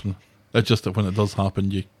that often. It's just that when it does happen,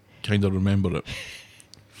 you kind of remember it.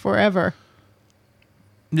 Forever.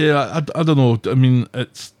 Yeah, I don't know. I mean,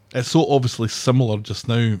 it's so obviously similar just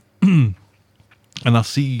now. And I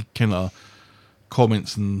see kind of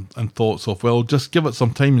comments and thoughts of, well, just give it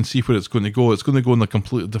some time and see where it's going to go. It's going to go in a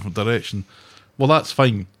completely different direction. Well, that's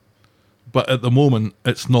fine. But at the moment,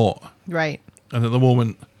 it's not. Right. And at the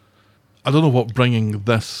moment, I don't know what bringing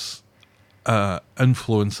this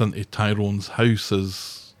influence into Tyrone's house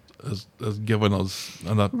has given us.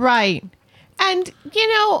 Right. And, you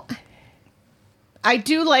know, I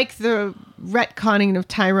do like the retconning of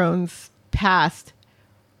Tyrone's past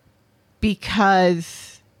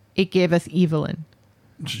because it gave us Evelyn.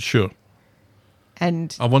 Sure.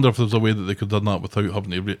 And I wonder if there's a way that they could have done that without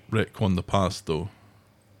having to retcon the past, though.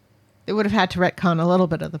 they would have had to retcon a little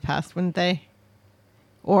bit of the past, wouldn't they?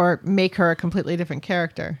 Or make her a completely different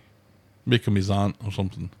character. Make him his aunt or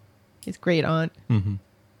something. His great aunt. Mm-hmm.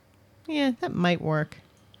 Yeah, that might work.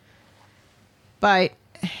 But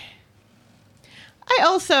I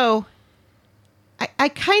also... I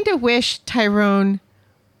kind of wish Tyrone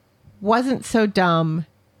wasn't so dumb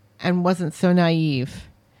and wasn't so naive.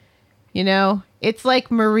 You know? It's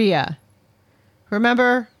like Maria.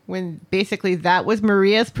 Remember when basically that was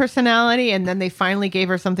Maria's personality and then they finally gave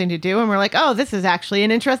her something to do and we're like, oh, this is actually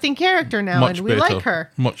an interesting character now and we like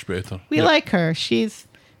her. Much better. We like her.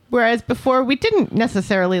 Whereas before we didn't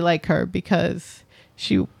necessarily like her because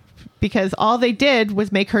all they did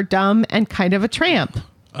was make her dumb and kind of a tramp.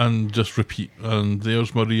 And just repeat. And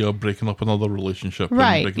there's Maria breaking up another relationship.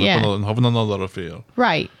 Right, And breaking up another, and having another affair.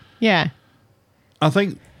 Right, yeah. I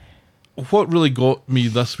think what really got me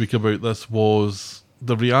this week about this was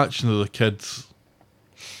the reaction of the kids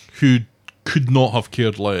who could not have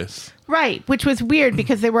cared less. Right, which was weird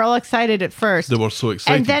because they were all excited at first. They were so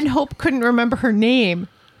excited. And then Hope couldn't remember her name.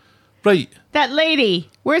 Right. That lady.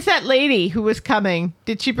 Where's that lady who was coming?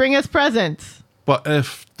 Did she bring us presents? But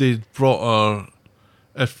if they brought her...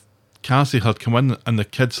 If Cassie had come in and the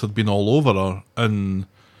kids had been all over her and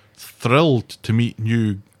thrilled to meet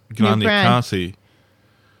new Granny Cassie,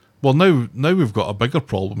 well, now we've got a bigger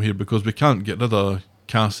problem here because we can't get rid of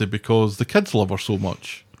Cassie because the kids love her so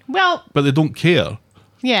much. Well... But they don't care.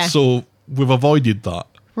 Yeah. So we've avoided that.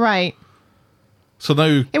 Right. So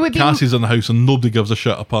now Cassie's in the house and nobody gives a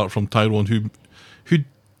shit apart from Tyrone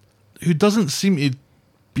who doesn't seem to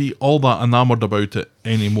be all that enamoured about it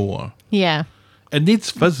anymore. Yeah. It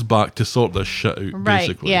needs Fizz back to sort this shit out,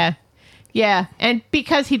 basically. Yeah. Yeah. And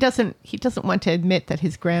because he doesn't want to admit that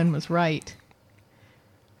his gran was right,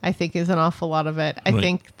 I think is an awful lot of it. I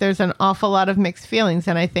think there's an awful lot of mixed feelings,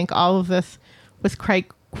 and I think all of this was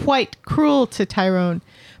quite cruel to Tyrone.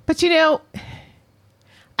 But, you know,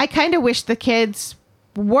 I kind of wish the kids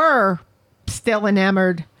were still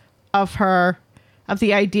enamored of her, of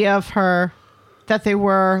the idea of her that they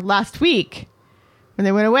were last week when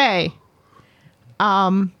they went away.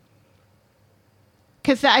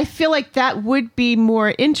 Because I feel like that would be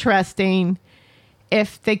more interesting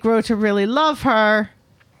if they grow to really love her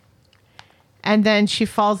and then she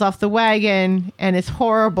falls off the wagon and it's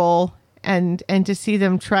horrible and to see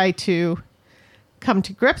them try to come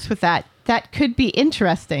to grips with that could be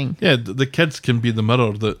interesting. Yeah, the kids can be the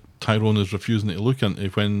mirror that Tyrone is refusing to look into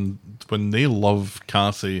when they love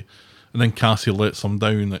Cassie and then Cassie lets them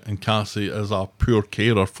down and Cassie is a poor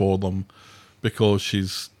carer for them because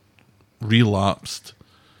she's relapsed.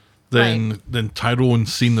 Then Tyrone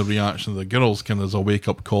seeing the reaction of the girls kind of as a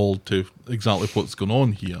wake-up call to exactly what's going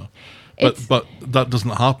on here. But that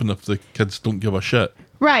doesn't happen if the kids don't give a shit.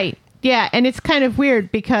 Right. Yeah, and it's kind of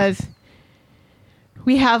weird because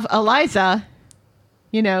we have Eliza,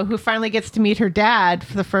 you know, who finally gets to meet her dad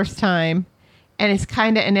for the first time and is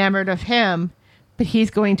kind of enamored of him, but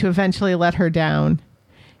he's going to eventually let her down.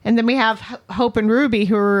 And then we have Hope and Ruby,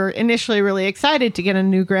 who were initially really excited to get a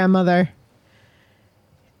new grandmother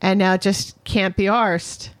and now just can't be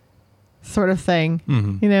arsed, sort of thing,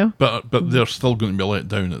 you know? But they're still going to be let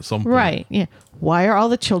down at some point. Right, yeah. Why are all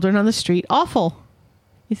the children on the street awful?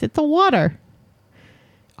 Is it the water?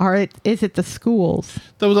 Or is it the schools?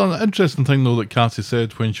 There was an interesting thing, though, that Cassie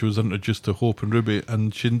said when she was introduced to Hope and Ruby,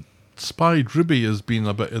 and she spied Ruby as being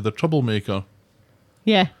a bit of the troublemaker.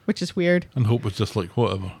 Yeah, which is weird. And Hope was just like,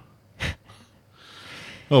 whatever.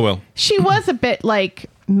 Oh, well. She was a bit, like,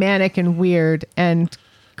 manic and weird, and...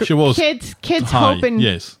 She was kids high,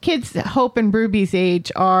 kids Hope and Ruby's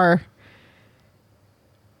age are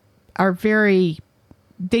very,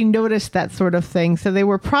 they notice that sort of thing, so they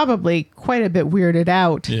were probably quite a bit weirded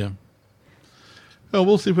out. Yeah. Well,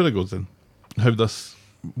 we'll see where it goes then. How this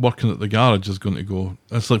working at the garage is going to go.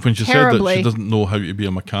 It's like when she said that she doesn't know how to be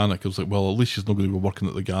a mechanic, it was like, well, at least she's not going to be working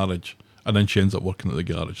at the garage. And then she ends up working at the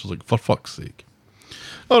garage. She's like, for fuck's sake.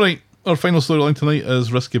 All right, our final storyline tonight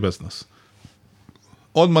is Risky Business.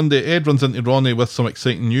 On Monday, Ed runs into Ronnie with some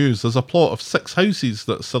exciting news. There's a plot of 6 houses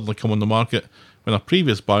that suddenly come on the market when a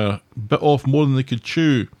previous buyer bit off more than they could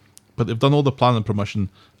chew. But they've done all the planning permission.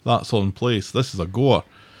 That's all in place. This is a goer.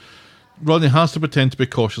 Ronnie has to pretend to be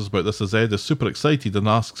cautious about this as Ed is super excited and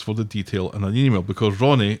asks for the detail in an email because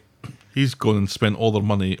Ronnie, he's gone and spent all their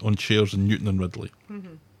money on shares in Newton Ridley.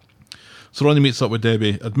 Mm-hmm. So Ronnie meets up with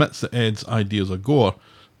Debbie, admits that Ed's idea is a goer,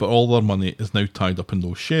 but all their money is now tied up in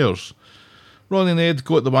those shares. Ronnie and Ed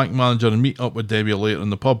go at the bank manager and meet up with Debbie later in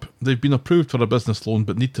the pub. They've been approved for a business loan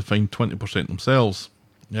but need to find 20% themselves.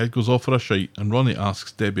 Ed goes off for a shite and Ronnie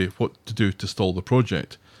asks Debbie what to do to stall the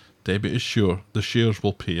project. Debbie is sure the shares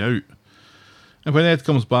will pay out. And when Ed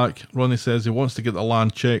comes back, Ronnie says he wants to get the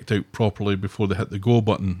land checked out properly before they hit the go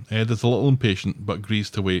button. Ed is a little impatient but agrees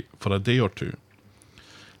to wait for a day or two.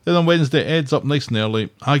 Then on Wednesday, Ed's up nice and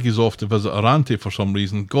early. Aggie's off to visit her auntie for some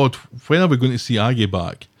reason. God, when are we going to see Aggie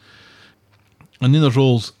back? And Nina's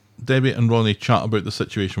rolls, Debbie and Ronnie chat about the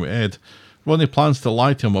situation with Ed. Ronnie plans to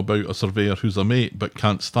lie to him about a surveyor who's a mate but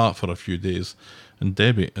can't start for a few days. And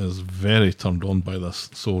Debbie is very turned on by this.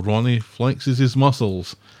 So Ronnie flexes his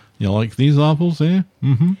muscles. You like these apples, eh?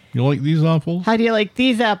 Mm-hmm. You like these apples? How do you like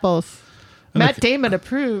these apples? Matt Damon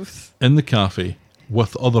approves. In the cafe,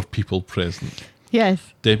 with other people present.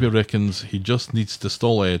 Yes. Debbie reckons he just needs to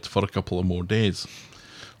stall Ed for a couple of more days.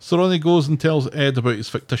 So Ronnie goes and tells Ed about his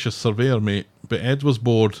fictitious surveyor mate, but Ed was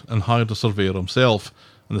bored and hired a surveyor himself,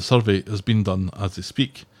 and the survey has been done as they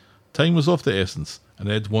speak. Time was of the essence, and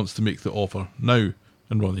Ed wants to make the offer now,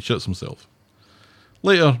 and Ronnie shits himself.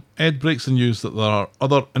 Later, Ed breaks the news that there are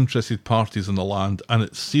other interested parties in the land, and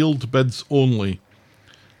it's sealed bids only,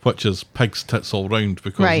 which is pig's tits all round,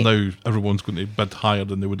 because now everyone's going to bid higher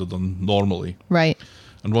than they would have done normally. Right.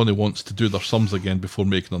 And Ronnie wants to do their sums again before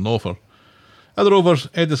making an offer. At the Rovers,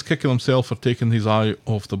 Ed is kicking himself for taking his eye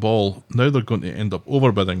off the ball. Now they're going to end up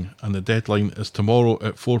overbidding, and the deadline is tomorrow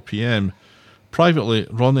at 4 p.m. Privately,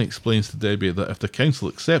 Ronnie explains to Debbie that if the council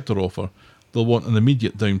accept their offer, they'll want an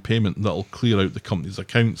immediate down payment that'll clear out the company's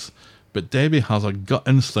accounts. But Debbie has a gut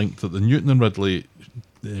instinct that the Newton Ridley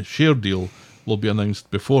share deal will be announced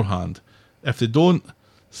beforehand. If they don't,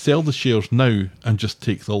 sell the shares now and just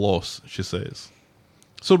take the loss, she says.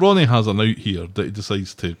 So Ronnie has an out here that he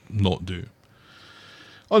decides to not do.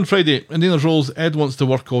 On Friday, in Nina's rolls, Ed wants to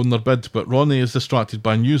work on their bid, but Ronnie is distracted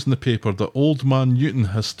by news in the paper that old man Newton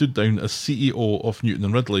has stood down as CEO of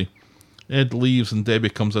Newton Ridley. Ed leaves and Debbie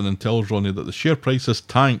comes in and tells Ronnie that the share price has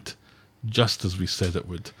tanked, just as we said it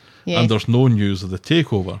would. Yes. And there's no news of the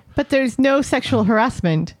takeover. But there's no sexual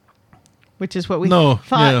harassment, which is what we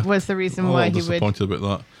thought was the reason why he would. I'm disappointed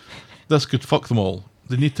about that. This could fuck them all.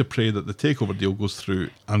 They need to pray that the takeover deal goes through,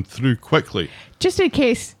 and through quickly. Just in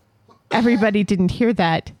case everybody didn't hear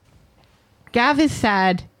that, Gav is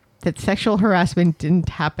sad that sexual harassment didn't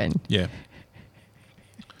happen. Yeah.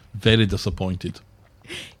 Very disappointed.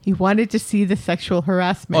 He wanted to see the sexual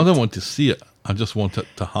harassment. I don't want to see it. I just want it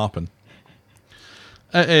to happen.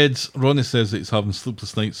 At Ed's, Ronnie says that he's having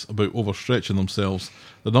sleepless nights about overstretching themselves.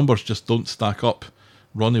 The numbers just don't stack up.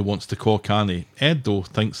 Ronnie wants to call Annie. Ed, though,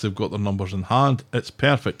 thinks they've got their numbers in hand. It's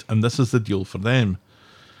perfect, and this is the deal for them.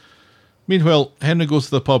 Meanwhile, Henry goes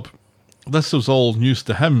to the pub. This was all news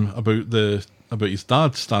to him about his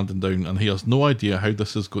dad standing down, and he has no idea how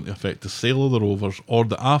this is going to affect the sale of the Rovers or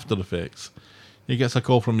the after effects. He gets a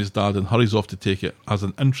call from his dad and hurries off to take it as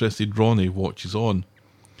an interested Ronnie watches on.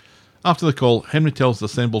 After the call, Henry tells the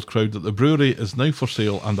assembled crowd that the brewery is now for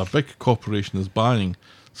sale and a big corporation is buying.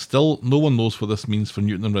 Still, no one knows what this means for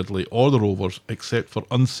Newton Ridley or the Rovers, except for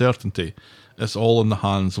uncertainty. It's all in the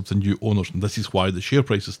hands of the new owners, and this is why the share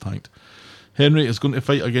price is tanked. Henry is going to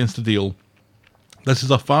fight against the deal. This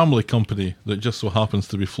is a family company that just so happens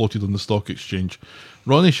to be floated on the stock exchange.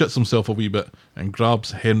 Ronnie shits himself a wee bit and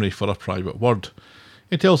grabs Henry for a private word.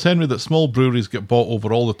 He tells Henry that small breweries get bought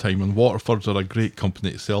over all the time and Waterfords are a great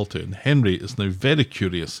company to sell to, and Henry is now very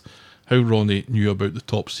curious how Ronnie knew about the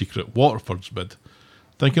top secret Waterfords bid.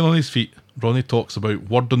 Thinking on his feet, Ronnie talks about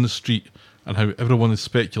word on the street and how everyone is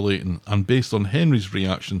speculating, and based on Henry's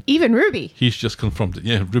reaction... Even Ruby. He's just confirmed it.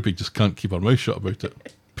 Yeah, Ruby just can't keep her mouth shut about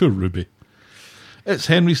it. Poor Ruby. It's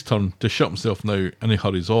Henry's turn to shut himself now, and he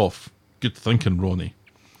hurries off. Good thinking, Ronnie.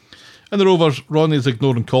 In the Rovers, Ronnie is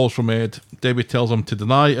ignoring calls from Ed. Debbie tells him to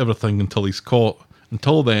deny everything until he's caught.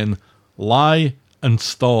 Until then, lie and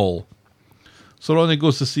stall. So Ronnie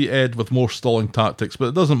goes to see Ed with more stalling tactics, but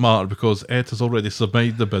it doesn't matter because Ed has already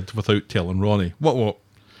submitted the bid without telling Ronnie. What?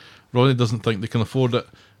 Ronnie doesn't think they can afford it,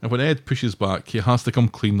 and when Ed pushes back, he has to come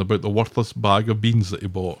clean about the worthless bag of beans that he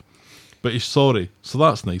bought. But he's sorry, so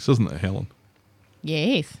that's nice, isn't it, Helen?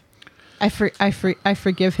 Yes. I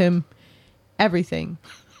forgive him everything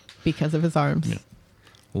because of his arms. Yeah.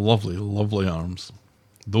 Lovely, lovely arms.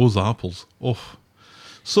 Those apples. Oh.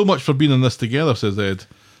 So much for being in this together, says Ed.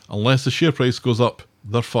 Unless the share price goes up,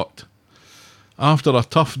 they're fucked. After a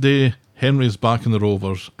tough day, Henry's back in the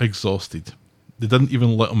Rovers, exhausted. They didn't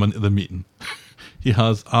even let him into the meeting. He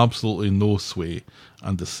has absolutely no sway,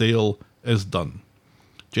 and the sale is done.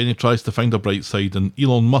 Jenny tries to find a bright side in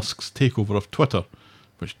Elon Musk's takeover of Twitter,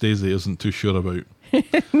 which Daisy isn't too sure about.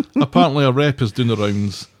 Apparently a rep is doing the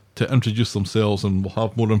rounds to introduce themselves and will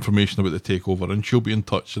have more information about the takeover, and she'll be in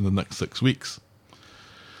touch in the next 6 weeks.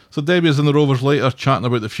 So Debbie is in the Rovers later chatting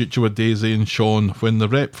about the future with Daisy and Sean when the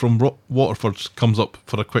rep from Waterford comes up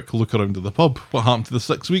for a quick look around at the pub. What happened to the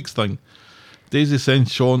 6 weeks thing? Daisy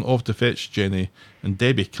sends Sean off to fetch Jenny, and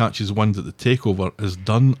Debbie catches wind that the takeover is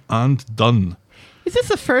done and done. Is this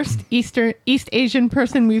the first East Asian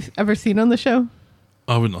person we've ever seen on the show?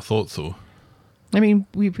 I wouldn't have thought so. I mean,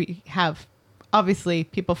 we have obviously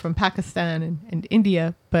people from Pakistan and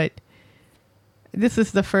India, but this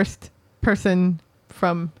is the first person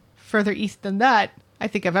from further east than that I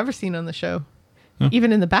think I've ever seen on the show,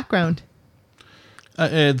 even in the background.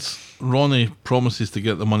 At Ed's, Ronnie promises to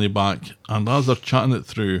get the money back, and as they're chatting it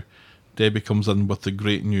through, Debbie comes in with the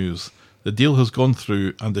great news. The deal has gone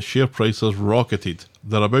through and the share price has rocketed.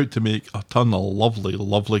 They're about to make a ton of lovely,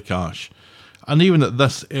 lovely cash. And even at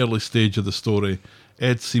this early stage of the story,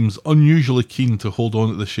 Ed seems unusually keen to hold on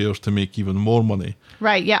to the shares to make even more money.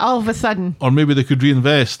 Right, yeah, all of a sudden. Or maybe they could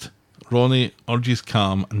reinvest. Ronnie urges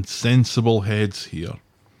calm and sensible heads here.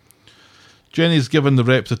 Jenny's given the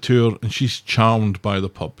rep the tour and she's charmed by the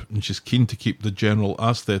pub and she's keen to keep the general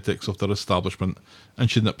aesthetics of their establishment,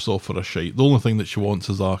 and she nips off for a shite. The only thing that she wants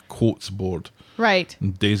is a quotes board. Right.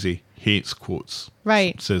 And Daisy hates quotes.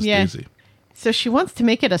 Right. Says yeah. Daisy. So she wants to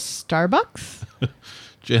make it a Starbucks?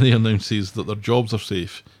 Jenny announces that their jobs are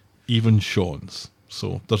safe, even Sean's.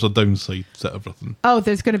 So there's a downside to everything. Oh,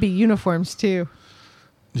 there's going to be uniforms too.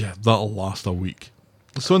 Yeah, that'll last a week.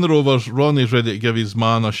 So in the Rovers, Ronnie's ready to give his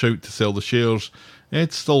man a shout to sell the shares.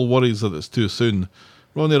 Ed still worries that it's too soon.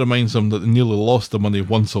 Ronnie reminds him that they nearly lost the money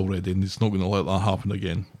once already and he's not going to let that happen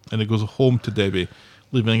again. And he goes home to Debbie,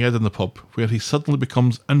 leaving Ed in the pub, where he suddenly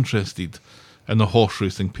becomes interested in the horse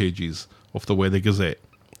racing pages of the Weather Gazette.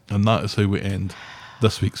 And that is how we end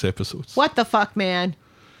this week's episodes. What the fuck, man?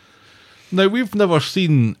 Now, we've never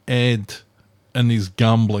seen Ed in his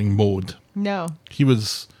gambling mode. No. He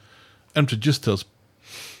was introduced to us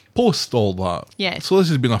post all that. Yes. So this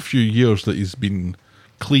has been a few years that he's been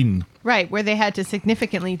clean. Right, where they had to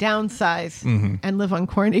significantly downsize and live on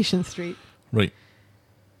Coronation Street. Right.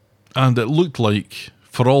 And it looked like,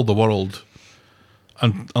 for all the world,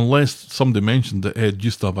 and unless somebody mentioned that Ed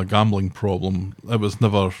used to have a gambling problem, it was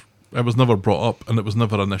never brought up and it was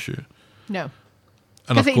never an issue. No.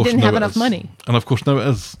 And of Because he course didn't now have it enough is. money. And of course now it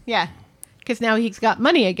is. Yeah. Because now he's got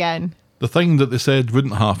money again. The thing that they said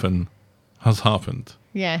wouldn't happen has happened.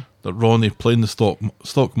 Yeah. That Ronnie played in the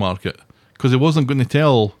stock market, because he wasn't going to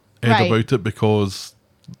tell Ed Right. about it because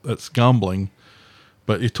it's gambling,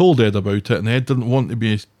 but he told Ed about it and Ed didn't want to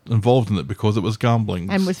be involved in it because it was gambling.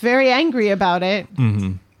 And was very angry about it.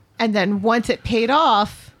 Mm-hmm. And then once it paid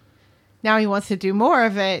off, now he wants to do more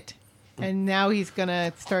of it. And now he's going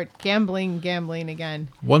to start gambling again.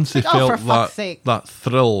 Once he Like, oh, for felt fuck's sake. that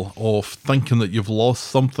thrill of thinking that you've lost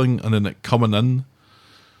something and then it coming in,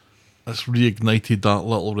 it's reignited that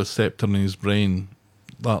little receptor in his brain,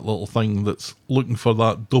 that little thing that's looking for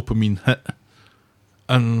that dopamine hit.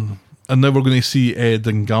 And now we're going to see Ed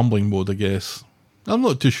in gambling mode, I guess. I'm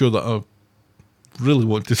not too sure that I really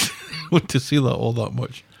want to see that all that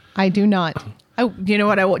much. I do not. Oh, you know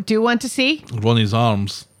what I do want to see? Ronnie's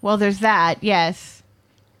arms. Well, there's that, yes.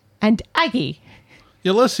 And Aggie.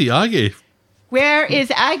 Yeah, let's see Aggie. Where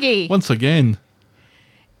is Aggie? Once again,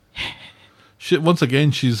 she's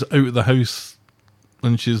out of the house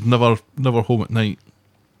and she's never home at night.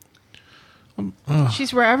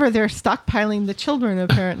 She's wherever they're stockpiling the children,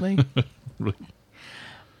 apparently. Right.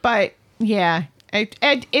 But, yeah.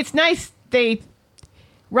 It's nice.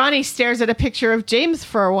 Ronnie stares at a picture of James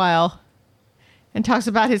for a while and talks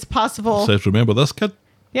about his possible... Says, remember this kid?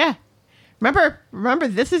 Yeah. Remember,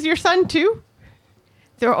 this is your son, too?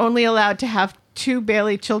 They're only allowed to have 2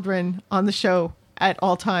 Bailey children on the show at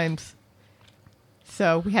all times.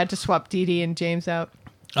 So we had to swap Dee Dee and James out.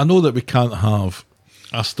 I know that we can't have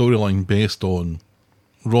a storyline based on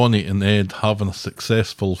Ronnie and Ed having a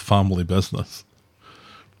successful family business.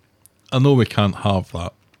 I know we can't have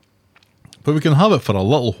that. But we can have it for a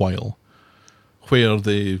little while where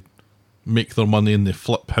they make their money and they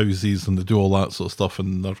flip houses and they do all that sort of stuff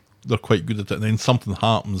and they're quite good at it, and then something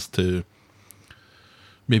happens to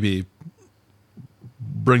maybe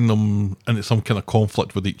bring them into some kind of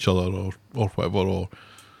conflict with each other or whatever, or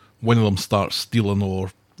one of them starts stealing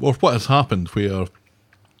or what has happened where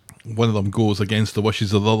one of them goes against the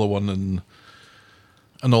wishes of the other one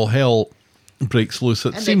and all hell breaks loose.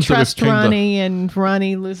 It And seems they that we've trust kinda, Ronnie, and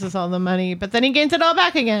Ronnie loses all the money, but then he gains it all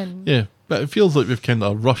back again. yeah, but it feels like we've kind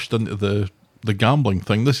of rushed into the gambling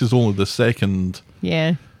thing. This is only the second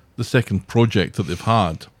second project that they've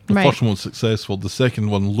had. The Right. first one was successful. The second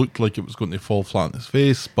one looked like it was going to fall flat on its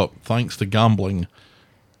face, but thanks to gambling,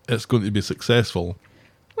 it's going to be successful.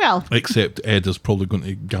 Well, Except Ed is probably going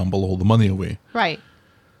to gamble all the money away. right.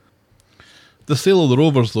 The sale of the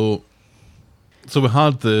Rovers, though, so we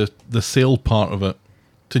had the sale part of it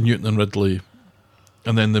to Newton and Ridley,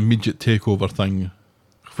 and then the immediate takeover thing,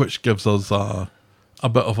 which gives us a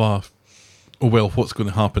bit of a, oh well, what's going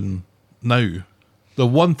to happen now? The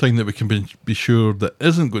one thing that we can be sure that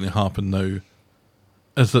isn't going to happen now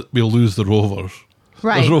is that we'll lose the Rovers.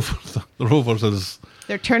 Right. The Rovers is...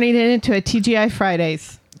 They're turning it into a TGI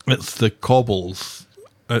Fridays. It's the cobbles.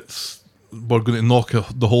 We're going to knock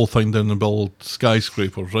the whole thing down and build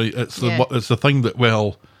skyscrapers, right? It's the thing that,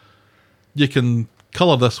 well, you can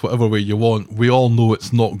colour this whatever way you want. We all know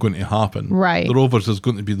it's not going to happen. Right. The Rovers is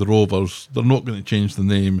going to be the Rovers. They're not going to change the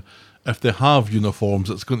name. If they have uniforms,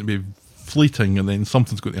 it's going to be fleeting, and then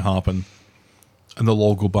something's going to happen, and they'll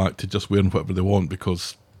all go back to just wearing whatever they want,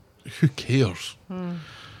 because who cares?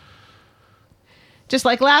 Just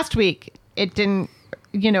like last week, it didn't,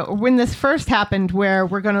 when this first happened where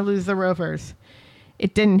we're going to lose the Rovers,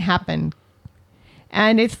 it didn't happen.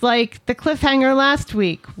 And it's like the cliffhanger last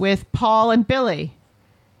week with Paul and Billy.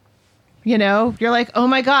 You're like, oh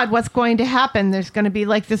my God, what's going to happen? There's going to be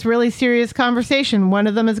like this really serious conversation. One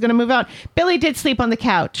of them is going to move out. Billy did sleep on the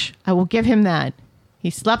couch. I will give him that.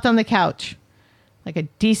 He slept on the couch like a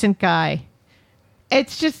decent guy.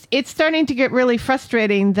 It's starting to get really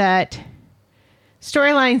frustrating that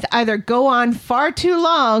storylines either go on far too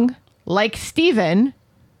long, like Steven,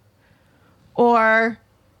 or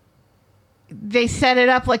they set it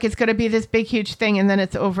up like it's going to be this big, huge thing, and then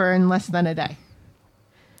it's over in less than a day.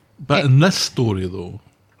 But in this story, though,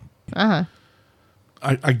 Uh-huh.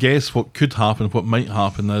 I guess what could happen, what might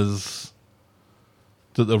happen, is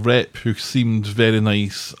that the rep, who seemed very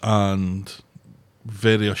nice and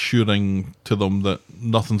very assuring to them that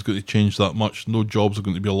nothing's going to change that much, no jobs are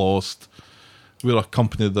going to be lost, we're a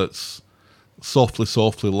company that's softly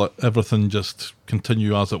let everything just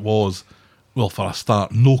continue as it was. Well, for a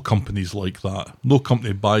start, no company's like that. No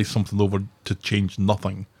company buys something over to change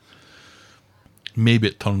nothing. Maybe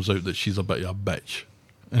it turns out that she's a bit of a bitch,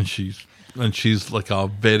 and she's like a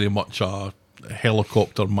very much a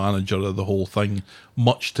helicopter manager of the whole thing,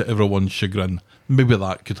 much to everyone's chagrin. Maybe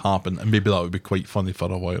that could happen, and maybe that would be quite funny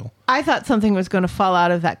for a while. I thought something was going to fall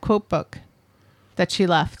out of that quote book that she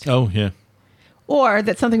left. Oh, yeah. Or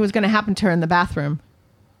that something was going to happen to her in the bathroom.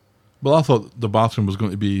 Well, I thought the bathroom was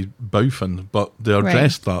going to be bouffing, but they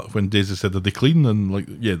addressed that when Daisy said, "Are they clean?" And like,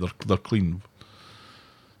 yeah, they're clean.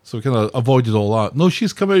 So we kind of avoided all that. No,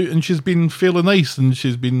 she's come out and she's been fairly nice, and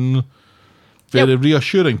she's been very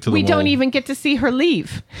reassuring to them. We don't all. even get to see her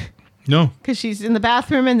leave. No. Because she's in the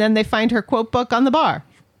bathroom, and then they find her quote book on the bar.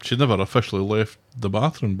 She never officially left the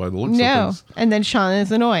bathroom by the looks of No. things. And then Sean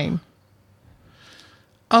is annoying.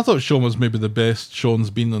 I thought Sean was maybe the best Sean's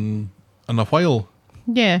been in a while.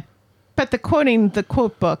 Yeah. But the quoting the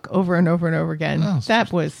quote book over and over and over again,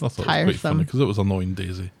 that was I thought it was quite tiresome. funny because it was annoying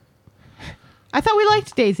Daisy. I thought we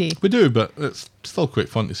liked Daisy. We do, but it's still quite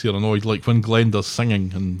fun to see her annoyed, like when Glenda's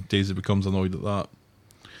singing and Daisy becomes annoyed at that.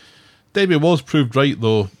 Debbie was proved right,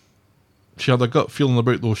 though. She had a gut feeling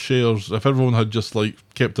about those shares. If everyone had just like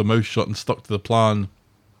kept their mouth shut and stuck to the plan,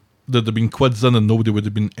 there'd have been quids in and nobody would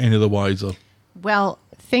have been any the wiser. Well,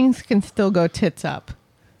 things can still go tits up.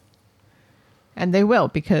 And they will,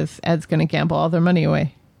 because Ed's going to gamble all their money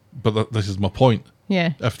away. But this is my point.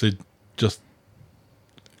 Yeah. If they just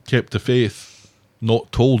kept the faith,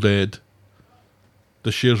 not told Ed,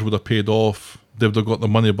 the shares would have paid off, they would have got the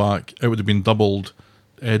money back, it would have been doubled,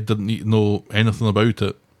 Ed didn't need to know anything about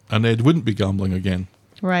it, and Ed wouldn't be gambling again.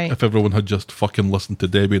 Right. If everyone had just fucking listened to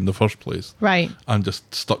Debbie in the first place. Right. And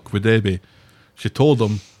just stuck with Debbie. She told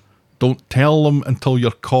them, don't tell them until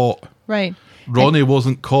you're caught. Right. Ronnie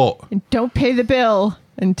wasn't caught. And don't pay the bill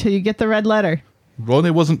until you get the red letter.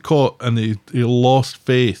 Ronnie wasn't caught, and he lost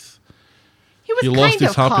faith. He was kind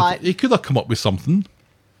of caught. He could have come up with something.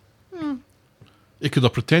 He could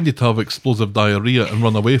have pretended to have explosive diarrhea and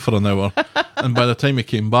run away for an hour, and by the time he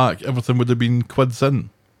came back, everything would have been quids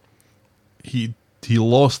in. He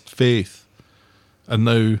lost faith, and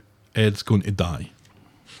now Ed's going to die.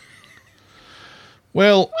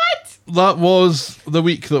 Well, what? That was the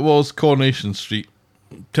week that was Coronation Street.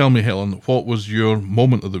 Tell me, Helen, what was your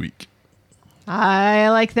moment of the week? I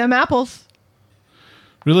like them apples.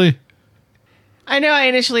 Really? I know I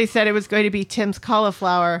initially said it was going to be Tim's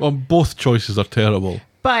cauliflower. Well, both choices are terrible.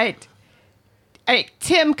 But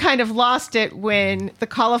Tim kind of lost it when the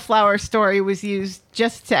cauliflower story was used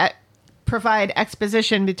just to provide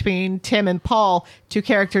exposition between Tim and Paul, two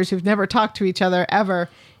characters who've never talked to each other ever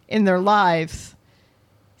in their lives,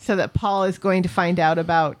 so that Paul is going to find out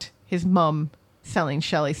about his mum selling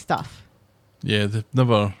Shelly stuff. Yeah, they've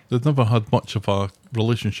never had much of a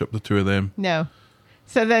relationship, the two of them. No.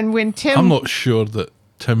 So then when Tim... I'm not sure that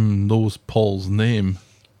Tim knows Paul's name.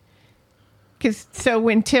 So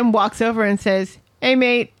when Tim walks over and says, "Hey,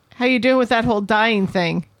 mate, how you doing with that whole dying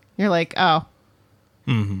thing?" You're like, oh.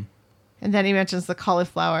 Mm-hmm. And then he mentions the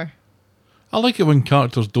cauliflower. I like it when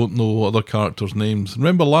characters don't know other characters' names.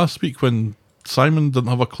 Remember last week when Simon didn't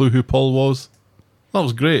have a clue who Paul was? That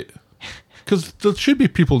was great. Because there should be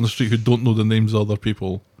people in the street who don't know the names of other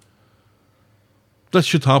people. This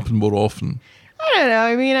should happen more often. I don't know.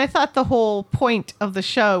 I mean, I thought the whole point of the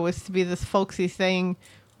show was to be this folksy thing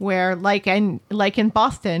where, like in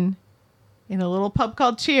Boston, in a little pub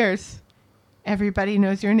called Cheers, everybody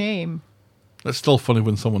knows your name. It's still funny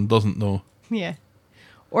when someone doesn't know. Yeah.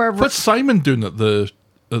 Or what's Simon doing at the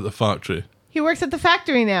factory? He works at the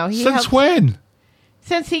factory now. Since when?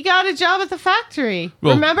 Since he got a job at the factory.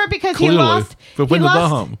 Well, remember? Because clearly, he lost... But when did that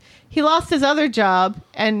happen? He lost his other job,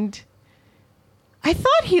 and I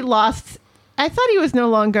thought he was no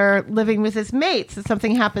longer living with his mates, and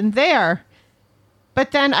something happened there.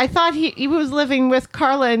 But then I thought he was living with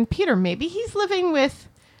Carla and Peter. Maybe he's living with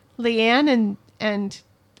Leanne and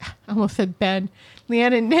I almost said Ben.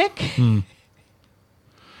 Leanne and Nick.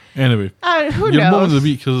 Anyway, who knows? Your moment of the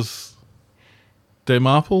week is Dem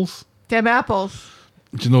Apples. Dem Apples.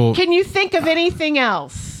 Do you know? Can you think of anything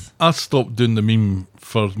else? I stopped doing the meme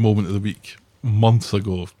for moment of the week months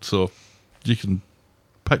ago, so you can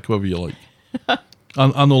pick whatever you like.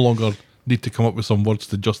 I no longer need to come up with some words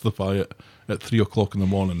to justify it at 3 o'clock in the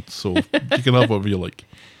morning, so you can have whatever you like.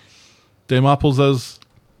 Dem Apples is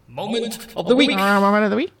moment of the week. Moment of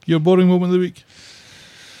the week. Your boring moment of the week.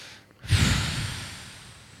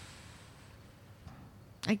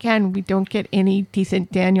 Again, we don't get any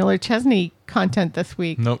decent Daniel or Chesney content this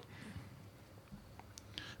week. Nope.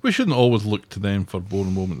 We shouldn't always look to them for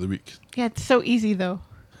boring moment of the week. Yeah, it's so easy though.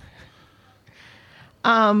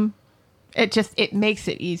 It makes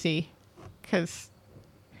it easy because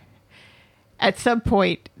at some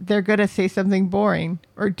point they're going to say something boring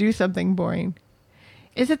or do something boring.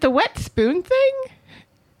 Is it the wet spoon thing?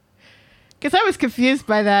 Because I was confused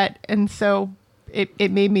by that, and so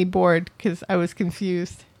it made me bored because I was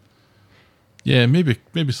confused. Yeah, maybe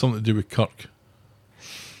something to do with Kirk.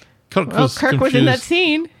 Kirk was in that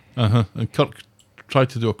scene. And Kirk tried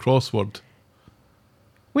to do a crossword.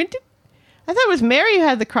 I thought it was Mary who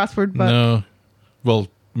had the crossword book. No. Well,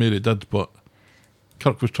 Mary did, but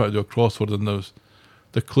Kirk was trying to do a crossword, and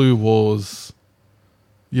the clue was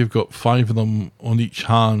you've got 5 of them on each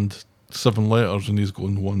hand, 7 letters, and he's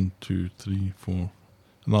going 1, 2, 3, 4.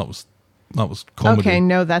 And that was comedy. Okay,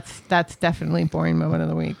 no, that's definitely boring moment of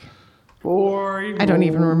the week. I don't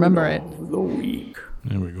even remember it. The week.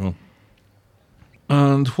 There we go.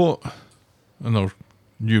 And what in our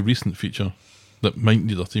new recent feature that might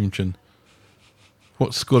need a theme tune?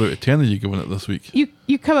 What score out of 10 are you giving it this week?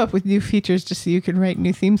 You come up with new features just so you can write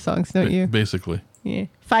new theme songs, don't you? Basically. Yeah.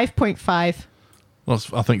 5.5.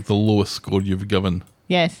 That's, I think, the lowest score you've given.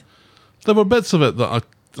 Yes. There were bits of it that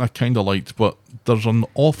I kind of liked, but there's an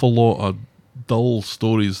awful lot of dull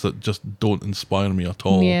stories that just don't inspire me at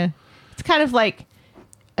all. Yeah. It's kind of like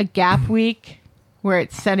a gap week where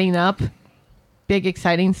it's setting up big,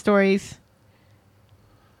 exciting stories.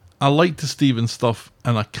 I liked the Steven stuff,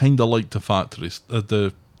 and I kind of liked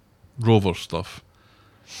the Rovers stuff.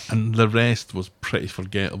 And the rest was pretty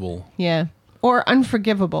forgettable. Yeah. Or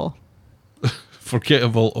unforgivable.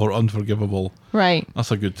 Forgettable or unforgivable. Right.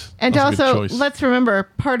 That's a good And that's also, a good choice. let's remember,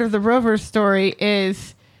 part of the Rovers story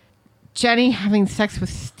is Jenny having sex with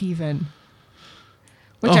Steven.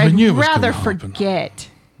 Which I'd rather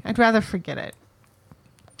forget. I'd rather forget it.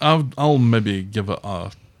 I'll maybe give it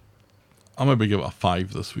a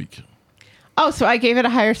 5 this week. Oh, so I gave it a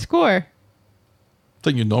higher score. I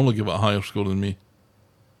think you normally give it a higher score than me.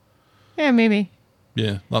 Yeah, maybe.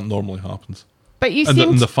 Yeah, that normally happens. But you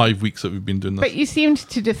in the 5 weeks that we've been doing this. But you seemed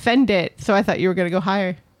to defend it, so I thought you were going to go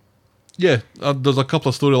higher. Yeah, there's a couple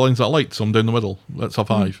of storylines that I liked, so I'm down the middle. That's a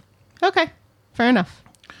 5. Okay, fair enough.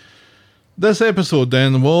 This episode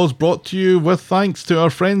then was brought to you with thanks to our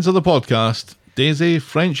friends of the podcast, Daisy,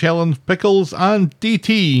 French Helen, Pickles, and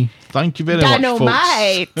DT. Thank you very much,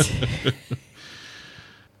 folks.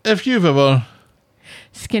 If you've ever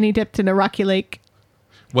skinny dipped in a rocky lake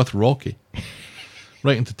with Rocky,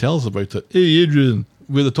 writing to tell us about it. Hey, Adrian,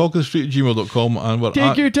 We're the talk of the street at gmail.com, and we're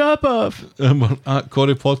Take your top off. and we're at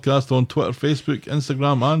Corey Podcast on Twitter, Facebook,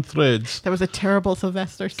 Instagram, and Threads. That was a terrible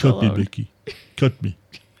Sylvester Cut me, Stallone. Mickey. Cut me.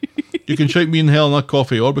 You can shout me in hell and a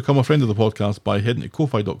coffee or become a friend of the podcast by heading to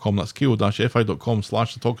ko-fi.com. That's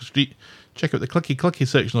ko-fi.com/the talk of the street. Check out the clicky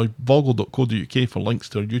section of boggle.co.uk for links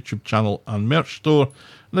to our YouTube channel and merch store.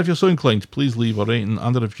 And if you're so inclined, please leave a rating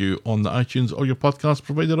and a review on the iTunes or your podcast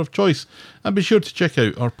provider of choice. And be sure to check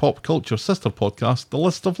out our pop culture sister podcast, The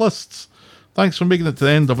List of Lists. Thanks for making it to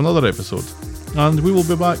the end of another episode. And we will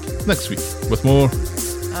be back next week with more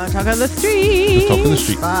Talk on the street. Talk on the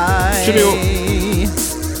Street. Bye. Cheerio.